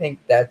I think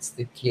that's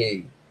the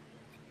key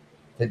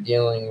to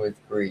dealing with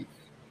grief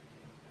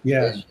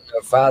Yeah. is,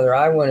 Father,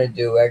 I want to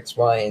do X,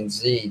 Y, and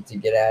Z to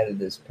get out of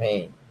this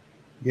pain.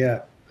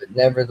 Yeah. But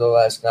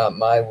nevertheless, not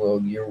my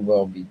will, your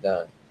will be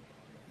done.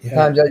 Yeah.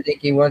 Sometimes I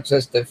think he wants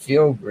us to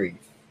feel grief.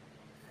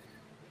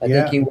 I think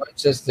Yeah. he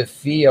wants us to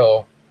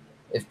feel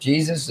if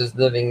Jesus is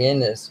living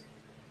in us,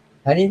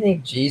 how do you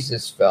think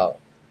Jesus felt?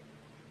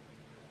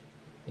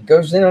 He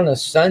goes in on a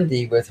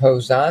Sunday with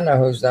Hosanna,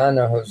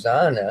 Hosanna,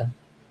 Hosanna.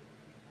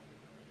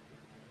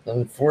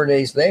 And 4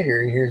 days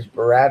later, here's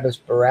Barabbas,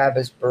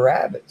 Barabbas,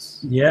 Barabbas.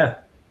 Yeah.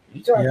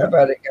 You talk Yeah.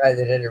 about a guy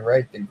that had a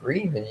right to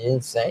grieve and he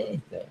didn't say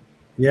anything.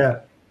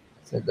 Yeah.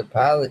 Said the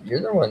pilot,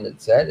 you're the one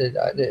that said it.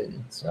 I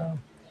didn't. So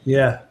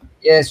Yeah.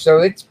 yeah, so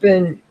it's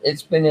been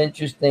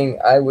interesting,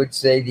 I would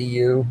say to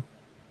you,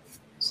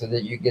 so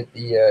that you get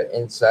the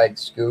inside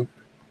scoop.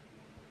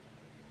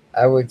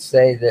 I would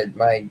say that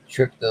my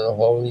trip to the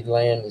Holy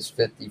Land is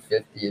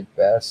 50-50 at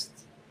best.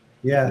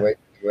 Yeah. The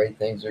way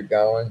things are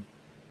going.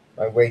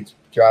 My weight's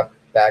dropped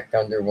back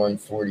under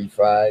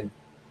 145.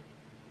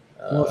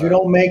 Well, if you Uh,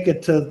 don't make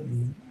it to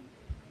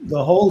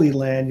the Holy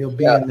Land, you'll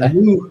be yeah,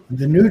 in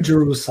the new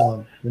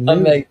Jerusalem. I'll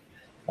make,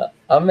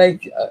 I'll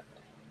make,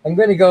 I'm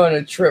going to go on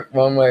a trip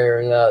one way or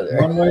another.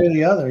 One way or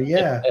the other.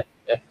 Yeah.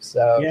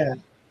 So Yeah.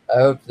 I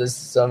hope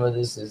some of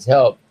this has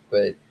helped.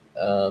 But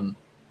um,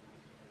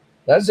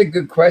 that's a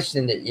good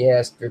question that you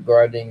asked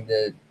regarding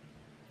the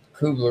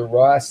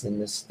Kubler-Ross and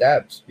the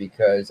steps,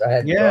 because I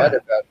hadn't thought Yeah.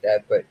 about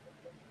that, but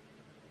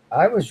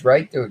I was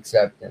right to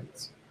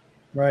acceptance.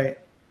 Right.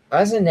 I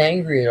wasn't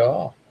angry at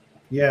all.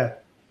 Yeah.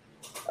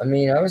 I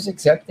mean, I was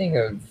accepting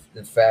of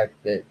the fact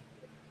that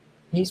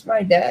he's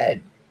my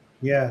dad,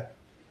 Yeah.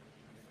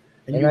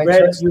 And and I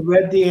trust. you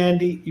read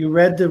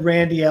the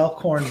Randy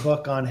Alcorn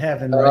book on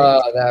heaven,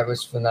 right? Oh, that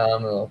was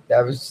phenomenal.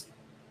 That was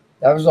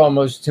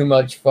almost too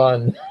much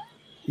fun.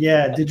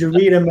 Yeah. Did you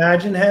read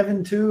Imagine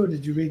Heaven too?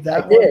 Did you read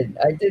that one?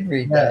 I did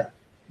read Yeah. that.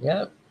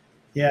 Yeah,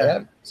 Yeah.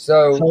 yeah.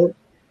 So, So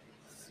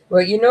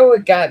well, you know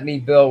what got me,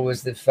 Bill,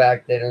 was the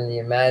fact that in the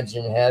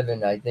Imagine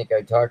Heaven, I think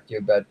I talked to you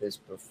about this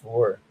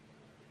before.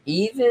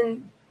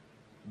 Even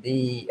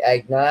the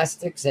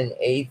agnostics and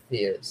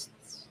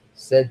atheists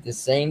said the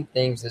same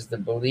things as the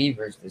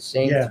believers, the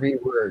same yeah. three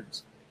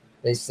words.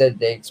 They said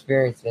they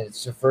experienced, and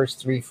it's the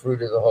first three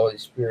fruit of the Holy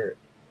Spirit: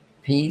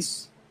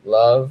 peace,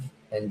 love,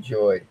 and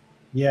joy.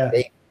 Yeah.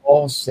 They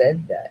all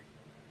said that.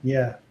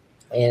 Yeah.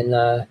 And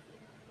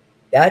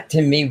that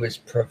to me was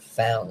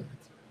profound.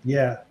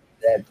 Yeah.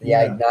 That the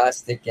Yeah.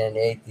 agnostic and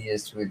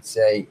atheist would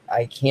say,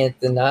 I can't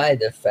deny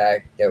the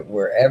fact that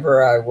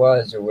wherever I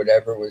was or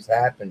whatever was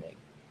happening,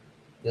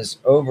 this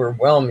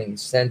overwhelming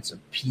sense of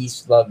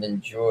peace, love,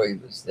 and joy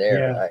was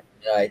there.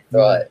 Yeah. I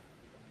thought,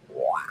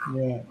 wow.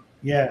 Yeah.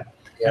 Yeah.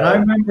 You And I know,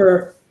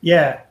 remember,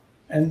 yeah.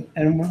 And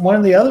one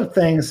of the other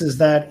things is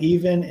that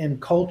even in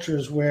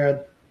cultures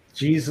where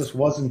Jesus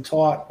wasn't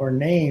taught or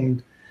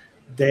named,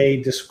 they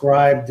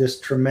described this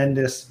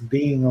tremendous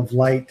being of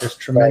light, this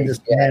tremendous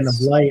right, man of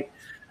yes. light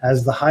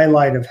as the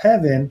highlight of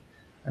heaven.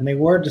 And they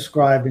were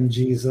describing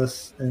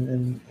Jesus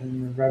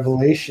in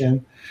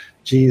Revelation,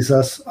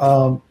 Jesus.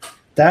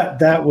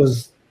 That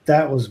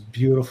was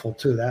beautiful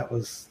too. That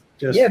was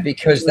just, Yeah,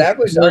 because that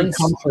was very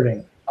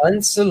comforting.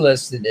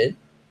 unsolicited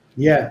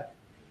Yeah.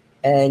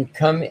 and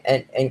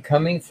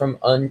coming from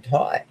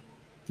untaught,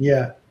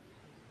 Yeah.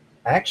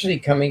 actually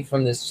coming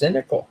from the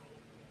cynical.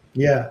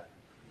 Yeah.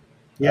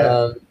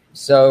 Yeah.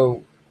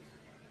 So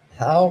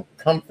how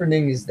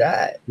comforting is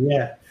that?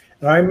 Yeah.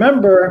 And I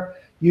remember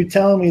you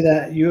telling me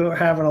that you were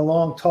having a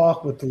long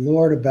talk with the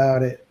Lord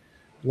about it.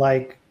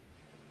 Like,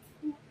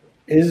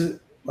 is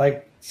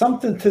like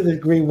something to the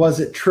degree,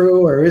 was it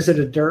true or is it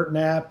a dirt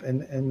nap?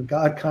 And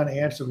God kind of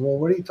answered, well,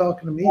 what are you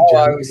talking to me, Oh,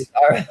 Joe?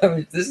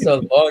 this is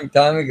a long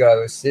time ago. I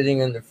was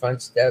sitting on the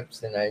front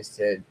steps and I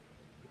said,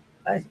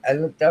 I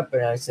looked up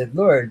and I said,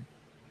 Lord,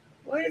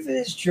 what if it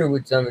is true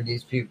what some of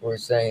these people are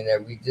saying,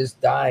 that we just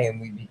die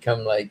and we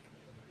become like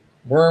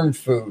worm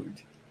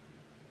food?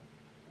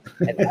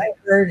 And I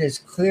heard as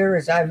clear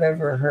as I've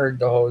ever heard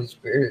the Holy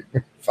Spirit,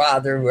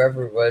 Father,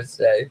 whoever it was,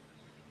 say,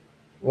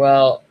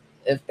 well,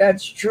 if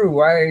that's true,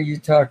 why are you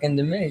talking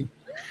to me?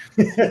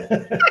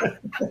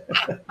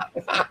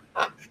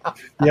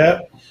 Yeah.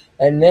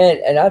 And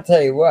I'll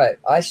tell you what,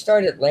 I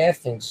started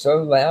laughing so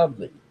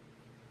loudly.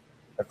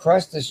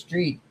 Across the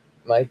street,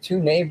 my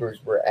two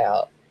neighbors were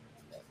out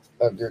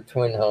of their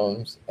twin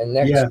homes, and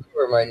next Yeah.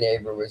 door my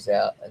neighbor was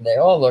out, and they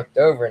all looked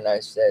over, and I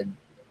said,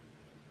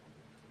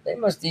 they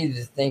must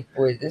either think,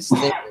 boy, this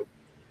thing with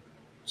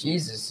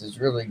Jesus is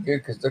really good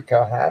because look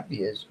how happy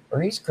he is,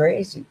 or he's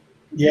crazy.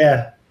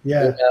 Yeah.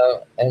 Yeah. You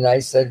know, and I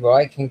said, well,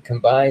 I can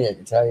combine it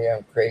and tell you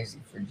I'm crazy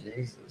for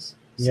Jesus.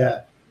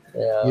 Yeah. So,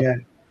 you know, Yeah.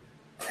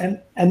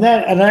 And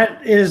that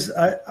is,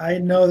 I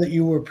know that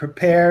you were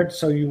prepared,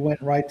 so you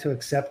went right to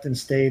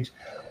acceptance stage.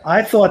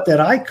 I thought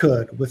that I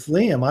could with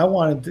Liam.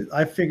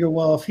 I figured,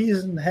 well, if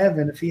he's in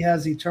heaven, if he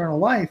has eternal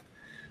life,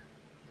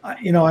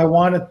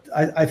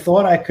 I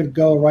thought I could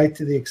go right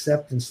to the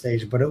acceptance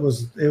stage, but it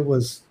was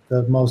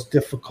the most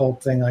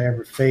difficult thing I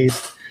ever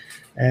faced,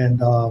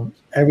 and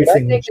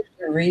everything. But I think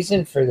there's a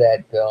reason for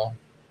that, Bill.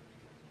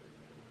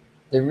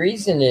 The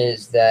reason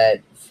is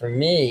that for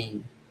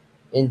me,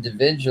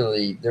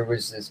 individually, there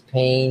was this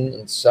pain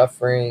and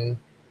suffering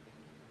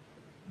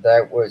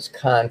that was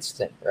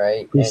constant,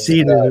 right?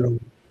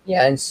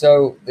 And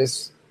so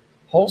this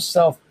whole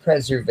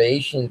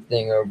self-preservation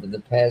thing over the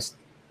past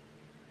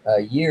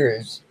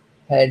years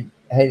had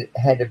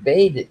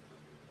abated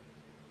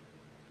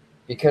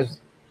because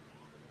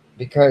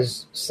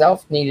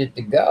self needed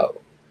to go.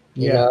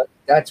 You know,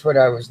 that's what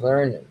I was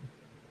learning.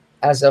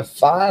 As a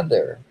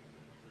father,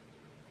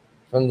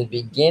 from the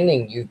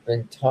beginning, you've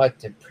been taught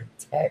to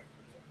protect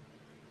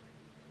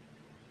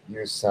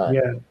your son.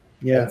 Yeah. And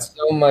Yeah.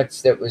 so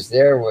much that was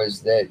there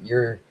was that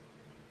you're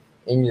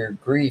in your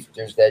grief,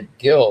 there's that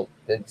guilt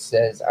that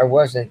says, I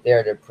wasn't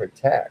there to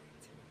protect.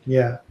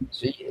 Yeah.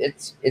 So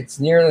it's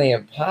nearly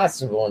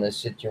impossible in a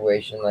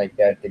situation like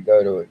that to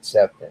go to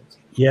acceptance.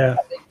 Yeah.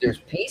 I think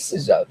there's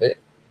pieces of it.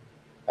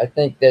 I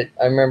think that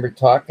I remember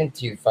talking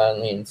to you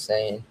finally and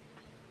saying,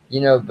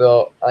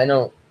 Bill, I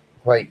don't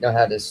quite know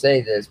how to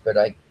say this, but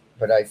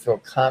I feel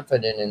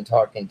confident in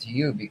talking to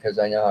you because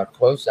I know how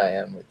close I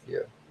am with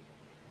you.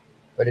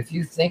 But if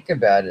you think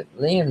about it,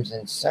 Liam's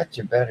in such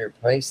a better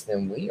place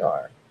than we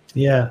are.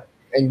 Yeah.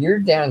 And you're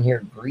down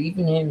here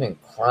grieving him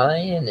and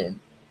crying and,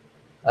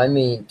 I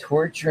mean,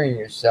 torturing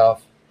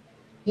yourself.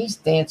 He's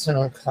dancing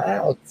on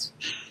clouds.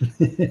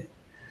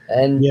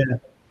 And Yeah.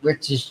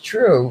 which is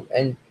true.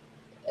 And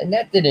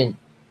that didn't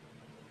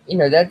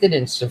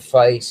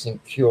suffice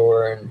and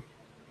cure,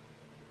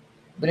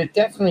 but it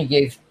definitely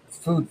gave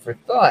food for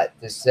thought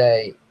to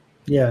say,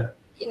 Yeah.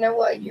 you know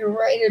what, you're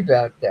right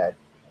about that.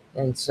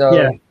 And Yeah.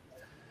 so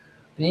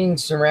being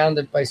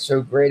surrounded by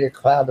so great a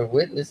cloud of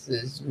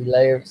witnesses, we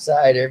lay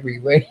aside every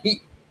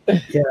weight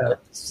Yeah. of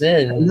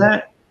sin. And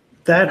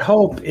that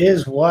hope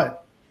is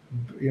what,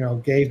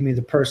 gave me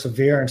the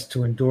perseverance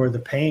to endure the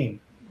pain.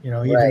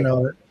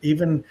 Right.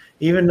 Even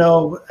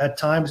though at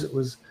times it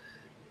was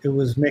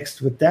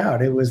mixed with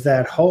doubt, it was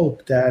that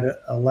hope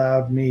that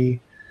allowed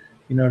me,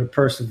 to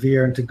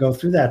persevere and to go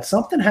through that.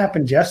 Something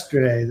happened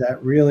yesterday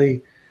that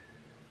really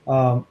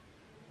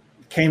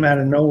came out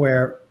of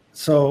nowhere.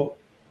 So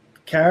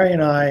Carrie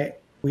and I,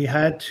 we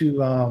had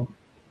to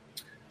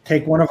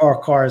take one of our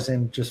cars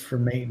in just for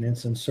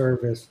maintenance and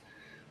service.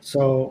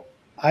 So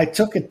I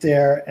took it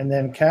there, and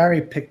then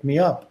Carrie picked me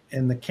up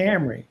in the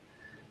Camry,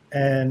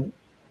 and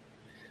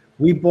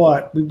we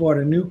bought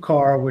a new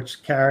car,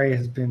 which Carrie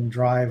has been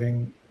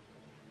driving,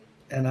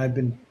 and I've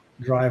been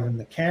driving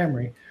the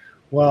Camry.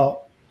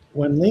 Well,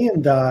 when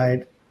Liam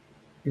died,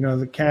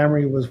 the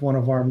Camry was one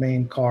of our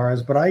main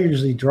cars, but I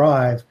usually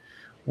drive.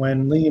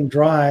 When Liam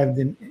died,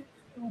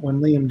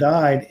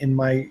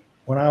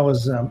 when I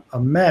was a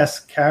mess,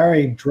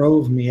 Carrie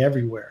drove me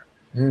everywhere.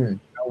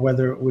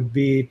 Whether it would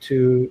be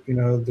to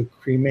the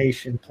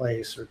cremation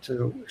place or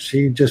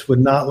she just would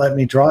not let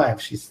me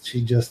drive.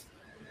 She just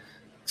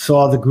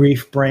saw the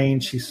grief brain,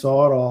 she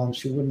saw it all, and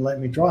she wouldn't let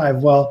me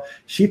drive. Well,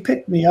 she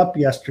picked me up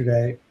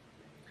yesterday,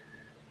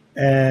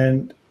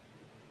 and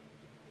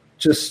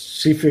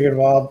she figured,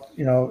 well,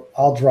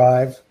 I'll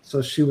drive.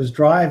 So she was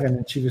driving,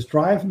 and she was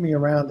driving me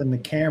around in the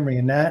Camry,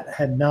 and that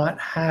had not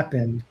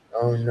happened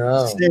Oh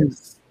no.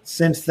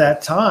 since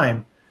that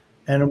time.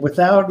 And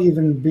without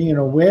even being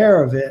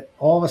aware of it,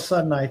 all of a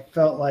sudden I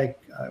felt like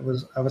I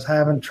was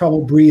having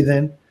trouble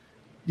breathing,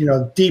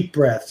 deep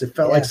breaths. It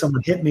felt like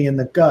someone hit me in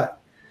the gut.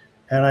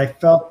 And I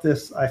felt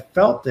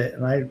it,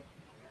 and I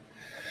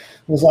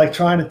was like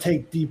trying to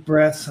take deep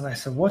breaths, and I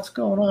said, what's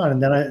going on?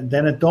 And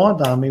then it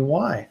dawned on me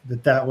why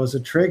that was a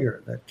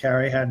trigger, that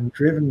Carrie hadn't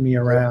driven me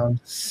around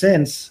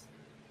since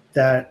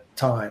that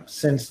time,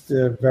 since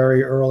the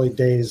very early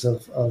days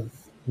of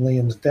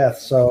Liam's death.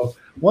 So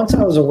once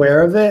I was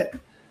aware of it,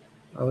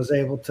 I was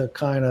able to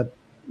kind of,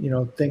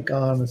 think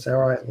on and say,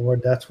 all right,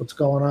 Lord, that's what's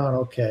going on.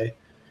 Okay.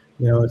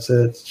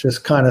 It's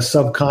just kind of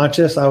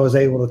subconscious. I was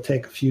able to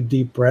take a few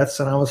deep breaths,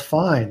 and I was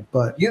fine.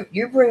 But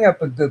You bring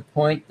up a good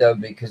point, though,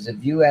 because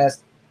if you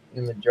ask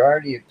the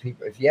majority of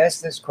people, if you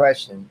ask this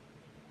question,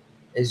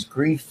 is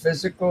grief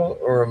physical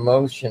or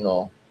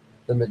emotional?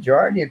 The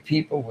majority of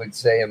people would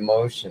say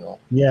emotional.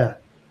 yeah.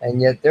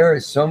 And yet there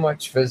is so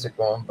much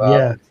physical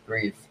involved with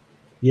grief.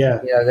 Yeah.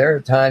 There are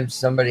times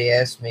somebody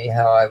asked me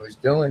how I was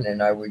doing,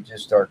 and I would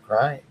just start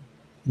crying.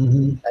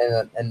 Mm-hmm.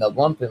 And the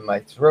lump in my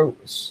throat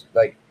was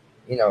like,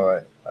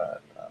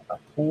 a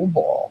pool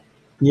ball.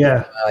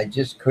 Yeah. I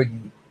just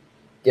couldn't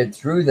get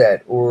through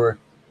that. Or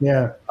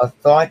a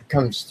thought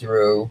comes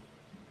through,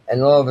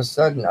 and all of a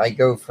sudden I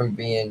go from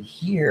being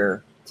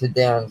here to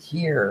down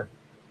here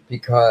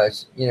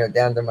because,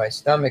 down to my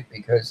stomach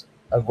because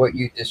of what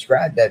you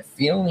described. That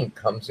feeling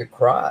comes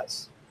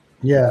across.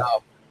 Yeah.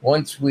 Now,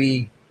 once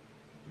we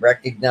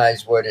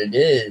recognize what it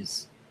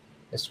is,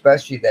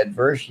 especially that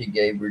verse you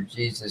gave where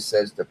Jesus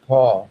says to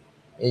Paul,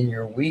 in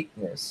your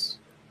weakness,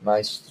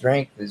 my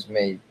strength is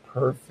made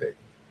perfect.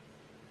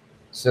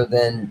 So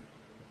then,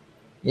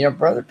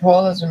 Brother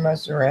Paul doesn't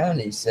mess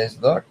around. He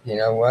says, look, you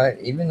know what?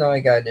 Even though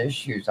I got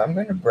issues, I'm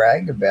going to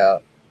brag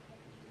about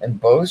and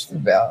boast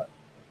about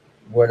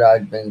what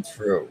I've been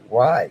through.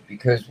 Why?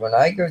 Because when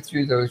I go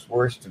through those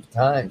worst of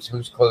times,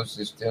 who's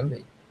closest to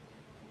me?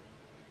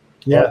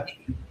 Yeah.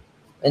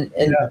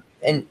 Well,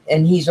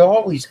 and he's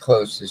always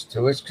closest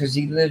to us because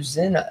he lives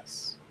in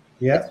us.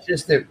 Yeah. It's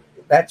just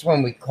that's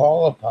when we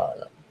call upon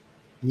him.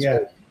 Yeah.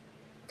 So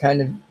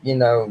kind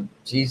of,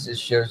 Jesus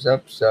shows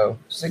up. So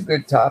it's a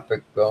good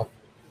topic, Bill.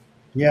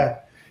 Yeah.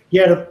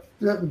 Yeah.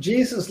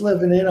 Jesus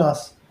living in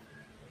us,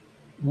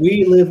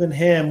 we live in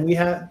him.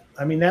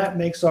 I mean, that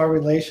makes our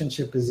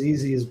relationship as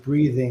easy as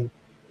breathing.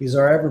 He's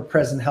our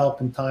ever-present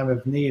help in time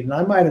of need. And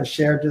I might have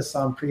shared this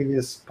on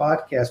previous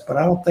podcasts, but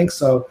I don't think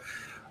so.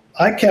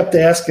 I kept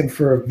asking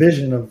for a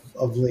vision of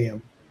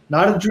Liam,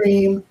 not a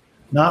dream,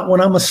 not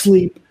when I'm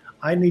asleep.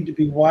 I need to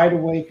be wide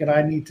awake and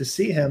I need to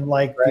see him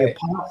like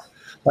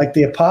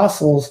the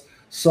apostles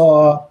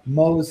saw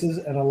Moses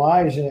and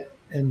Elijah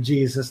and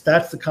Jesus.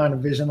 That's the kind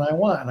of vision I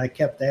want. And I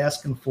kept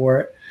asking for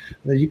it.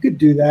 That you could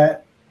do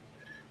that.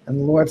 And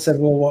the Lord said,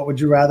 well, what would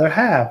you rather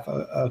have?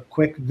 A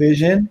quick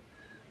vision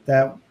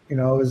that,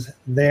 is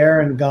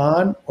there and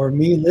gone, or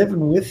me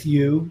living with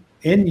you,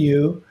 in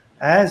you,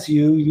 as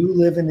you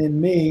living in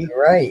me.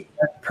 Right.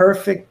 That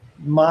perfect,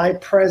 my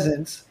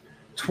presence,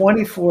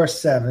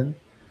 24/7.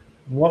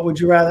 What would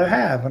you rather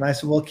have? And I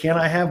said, well, can't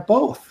I have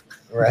both?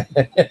 Right.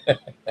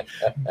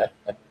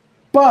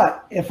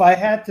 But if I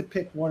had to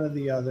pick one or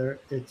the other,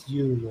 it's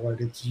you,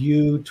 Lord. It's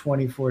you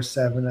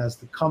 24/7 as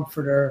the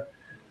comforter,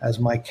 as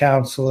my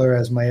counselor,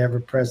 as my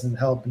ever-present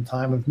help in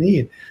time of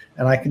need.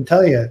 And I can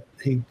tell you,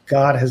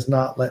 God has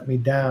not let me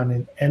down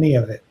in any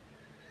of it.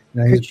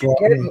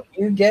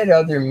 You get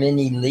other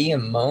mini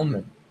Liam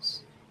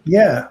moments.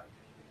 Yeah.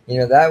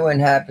 That one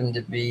happened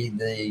to be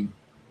the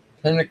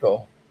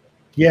pinnacle.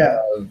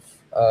 Yeah.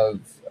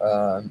 Of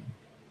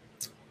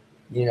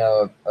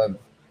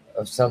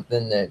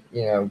something that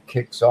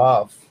kicks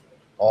off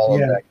all of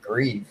that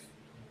grief.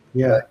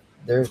 Yeah. But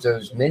there's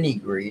those mini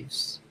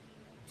griefs.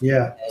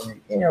 Yeah.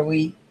 And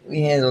we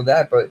handle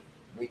that, but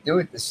we do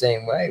it the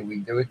same way. We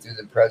do it through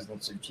the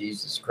presence of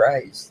Jesus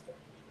Christ.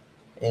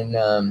 And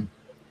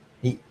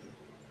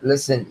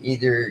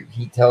either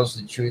he tells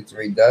the truth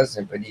or he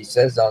doesn't, but he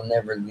says, I'll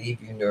never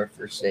leave you nor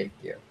forsake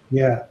you.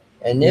 Yeah.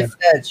 And if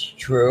that's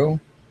true,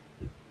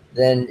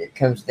 then it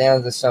comes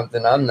down to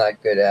something I'm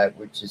not good at,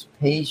 which is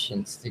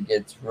patience to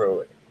get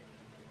through it.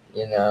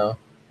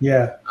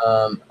 Yeah.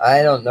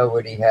 I don't know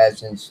what he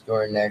has in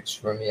store next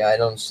for me. I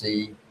don't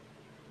see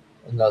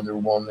another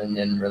woman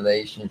in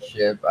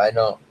relationship. I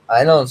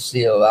don't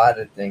see a lot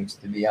of things,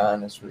 to be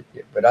honest with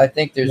you. But I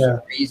think there's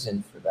a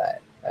reason for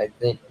that. I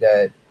think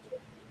that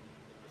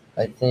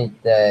I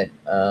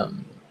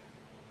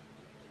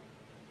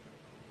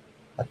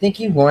think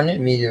he wanted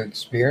me to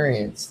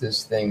experience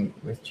this thing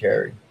with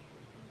Cherry.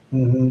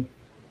 Mm-hmm.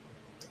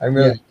 I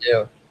really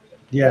do.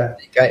 Yeah.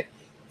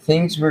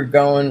 Things were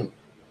going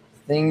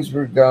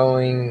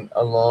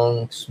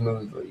along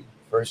smoothly.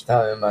 First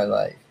time in my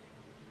life.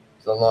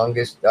 The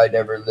longest I'd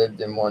ever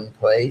lived in one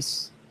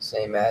place,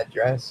 same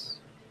address.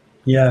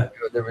 Yeah.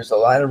 There was a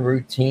lot of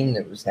routine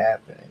that was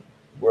happening.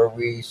 Were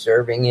we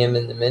serving him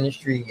in the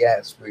ministry?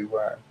 Yes, we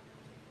were.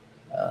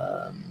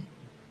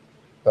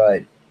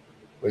 But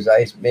was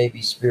I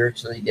maybe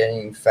spiritually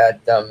getting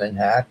fat, dumb, and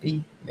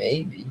happy?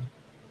 Maybe.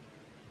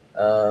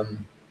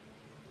 And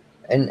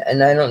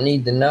I don't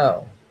need to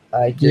know.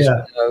 I just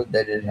know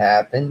that it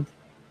happened.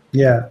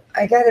 Yeah.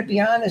 I got to be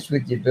honest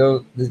with you,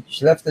 Bill.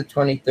 She left the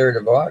 23rd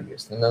of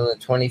August, and on the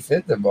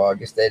 25th of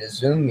August, they had a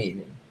Zoom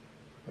meeting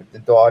with the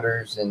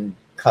daughters and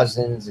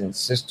cousins and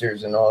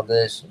sisters and all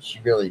this. And she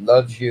really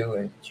loves you,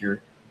 and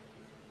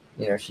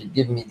she'd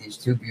given me these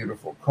 2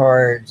 beautiful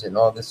cards and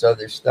all this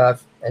other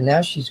stuff. And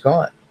now she's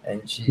gone,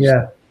 and she's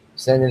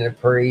sending a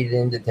parade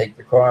in to take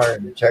the car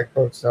and the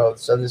checkbooks and all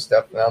this other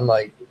stuff. And I'm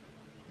like,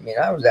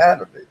 I was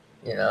out of it,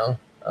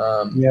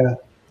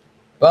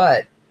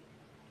 But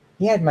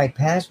he had my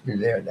pastor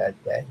there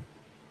that day.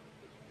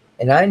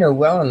 And I know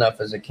well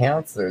enough as a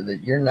counselor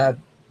that you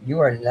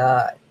are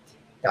not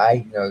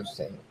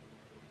diagnosing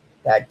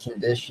that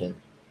condition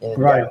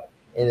in a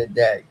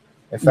day.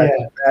 In fact,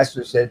 the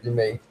pastor said to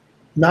me,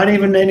 not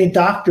even any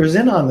doctors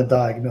in on the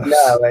diagnosis.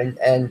 No,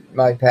 and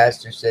my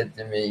pastor said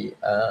to me,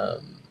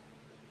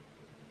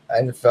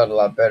 I'd have felt a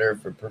lot better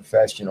if a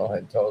professional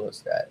had told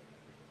us that.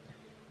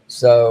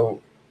 So,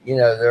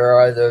 there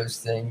are those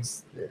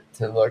things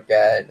to look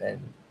at, and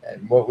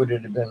what would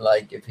it have been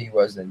like if he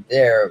wasn't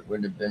there? It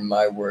would have been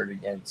my word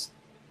against,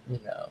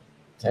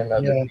 10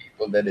 other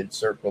people that had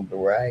circled the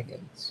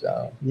wagon.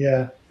 So,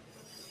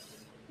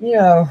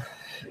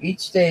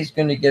 each day is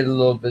going to get a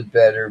little bit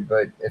better.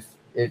 But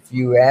if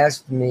you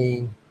asked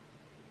me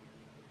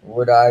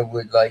what I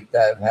would like to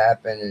have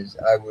happen, is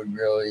I would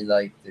really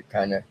like to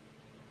kind of,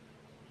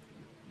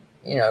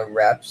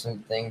 wrap some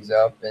things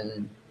up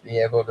and be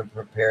able to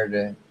prepare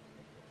to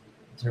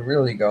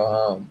really go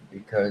home,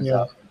 because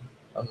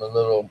I'm a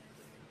little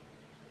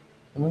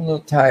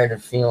tired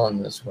of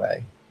feeling this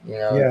way.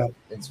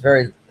 It's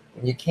very,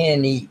 when you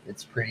can't eat,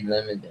 it's pretty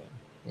limiting.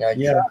 I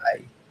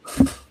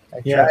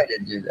try to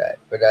do that,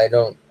 but I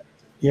don't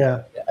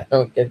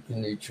get the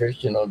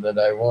nutritional that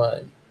I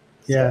want.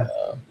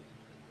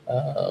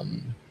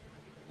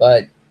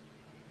 But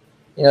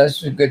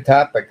this is a good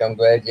topic. I'm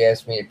glad you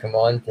asked me to come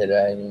on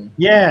today. And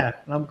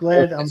I'm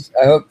glad. I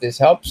hope this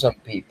helps some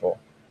people.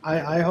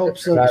 I hope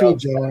so too,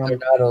 Joe. They're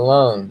not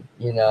alone.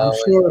 I'm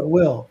sure it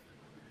will.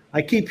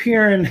 I keep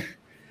hearing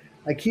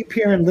I keep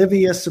hearing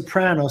Livia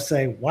Soprano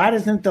say, "Why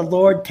doesn't the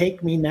Lord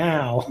take me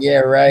now?" Yeah,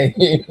 right.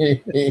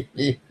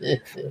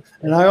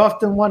 And I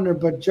often wonder,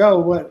 but Joe,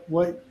 what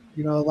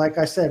like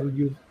I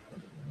said,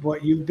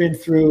 what you've been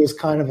through is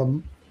kind of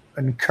an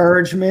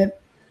encouragement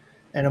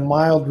and a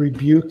mild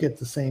rebuke at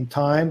the same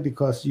time,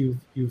 because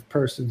you've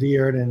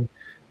persevered and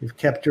you've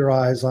kept your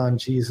eyes on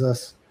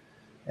Jesus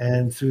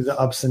and through the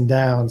ups and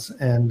downs.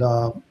 And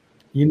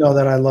you know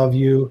that I love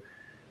you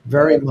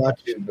very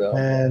much. You, Bill.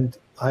 And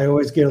I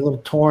always get a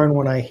little torn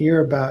when I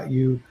hear about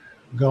you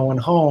going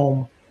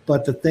home.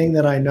 But the thing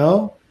that I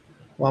know,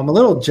 well, I'm a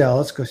little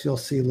jealous because you'll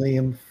see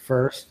Liam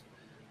first.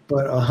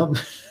 But but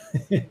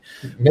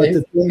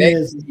the thing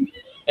is,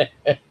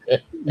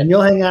 and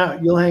you'll hang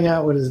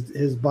out with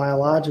his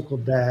biological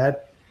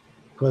dad,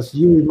 because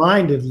you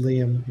reminded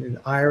Liam, an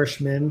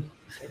Irishman,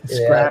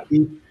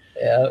 scrappy.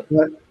 Yeah.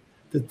 But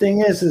the thing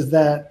is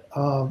that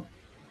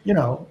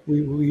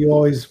we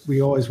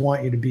always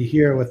want you to be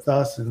here with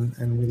us,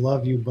 and we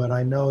love you. But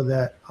I know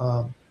that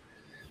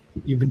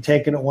you've been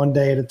taking it one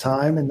day at a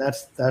time, and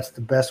that's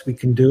the best we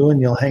can do.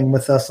 And you'll hang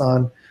with us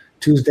on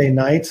Tuesday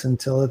nights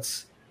until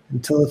it's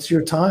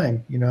your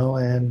time,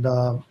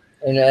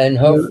 And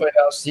hopefully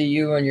I'll see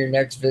you on your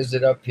next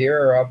visit up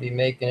here, or I'll be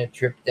making a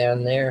trip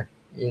down there.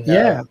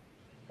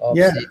 Off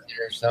season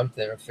or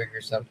something, or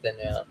figure something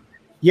out.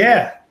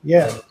 Yeah.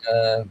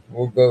 And,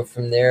 we'll go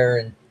from there,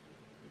 and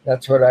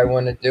that's what I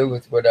want to do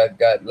with what I've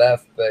got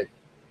left. But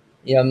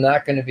I'm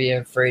not going to be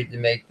afraid to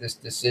make this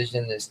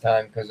decision this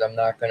time, because I'm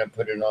not going to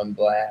put it on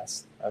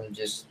blast. I'm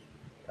just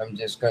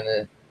going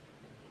to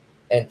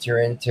enter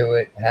into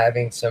it.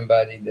 Having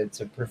somebody that's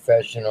a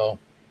professional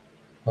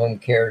home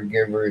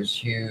caregiver is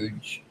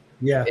huge.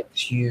 Yeah,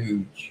 it's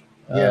huge.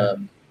 Yeah,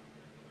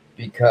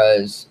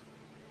 because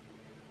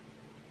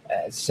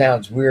it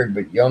sounds weird,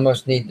 but you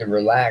almost need to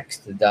relax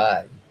to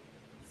die.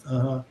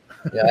 Uh-huh.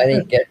 I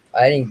didn't get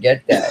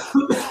that.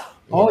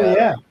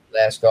 Yeah.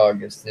 Last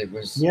August, it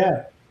was.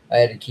 Yeah. I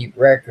had to keep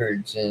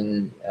records,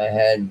 and I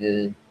had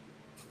to,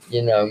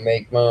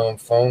 make my own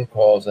phone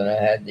calls, and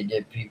I had to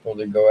get people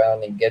to go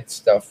out and get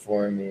stuff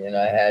for me, and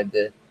I had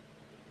to,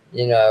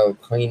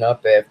 clean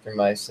up after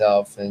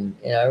myself, and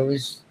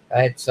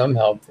I had some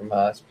help from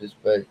hospice,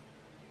 but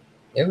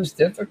it was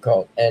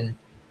difficult, and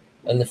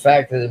the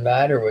fact of the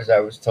matter was, I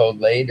was told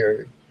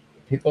later,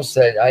 people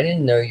said, "I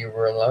didn't know you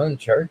were alone."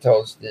 Church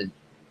told us that,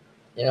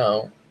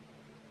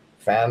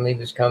 family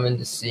was coming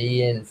to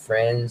see, and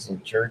friends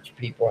and church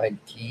people had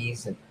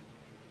keys, and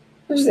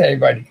there's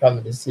anybody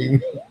coming to see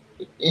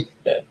me.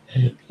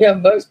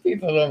 Most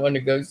people don't want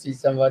to go see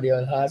somebody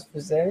on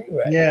hospice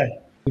anyway. Yeah,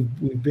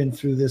 we've been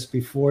through this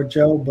before,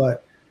 Joe,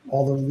 but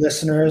all the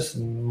listeners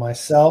and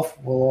myself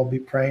will all be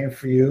praying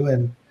for you,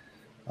 and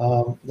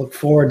look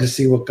forward to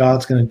see what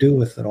God's going to do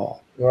with it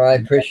all. Well, I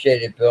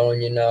appreciate it, Bill,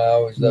 and I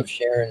always love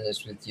sharing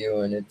this with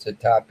you, and it's a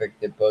topic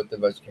that both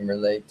of us can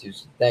relate to.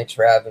 So thanks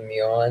for having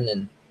me on,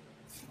 and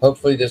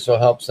hopefully this will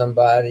help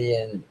somebody.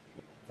 And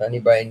if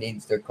anybody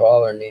needs to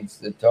call or needs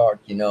to talk,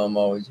 I'm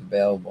always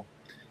available.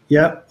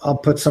 Yep, I'll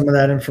put some of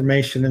that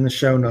information in the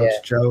show notes,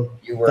 Joe.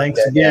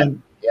 Thanks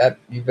again. Out. Yep,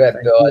 you bet,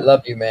 Bill. I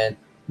love you, man.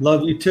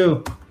 Love you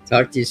too.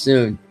 Talk to you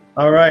soon.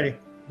 All righty.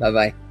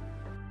 Bye-bye.